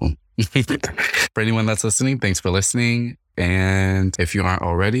 No problem. For anyone that's listening, thanks for listening. And if you aren't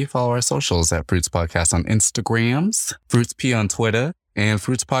already, follow our socials at Fruits Podcast on Instagrams, Fruits P on Twitter, and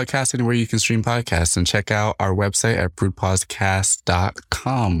Fruits Podcast anywhere you can stream podcasts. And check out our website at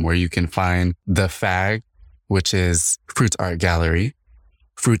fruitpodcast.com, where you can find The Fag, which is Fruits Art Gallery,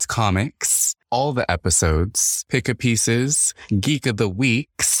 Fruits Comics, all the episodes, Pick a Pieces, Geek of the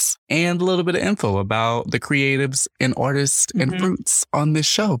Weeks, and a little bit of info about the creatives and artists and fruits on this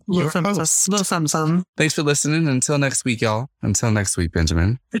show. Little something. Thanks for listening. Until next week, y'all. Until next week,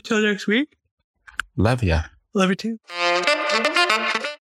 Benjamin. Until next week. Love ya. Love you too.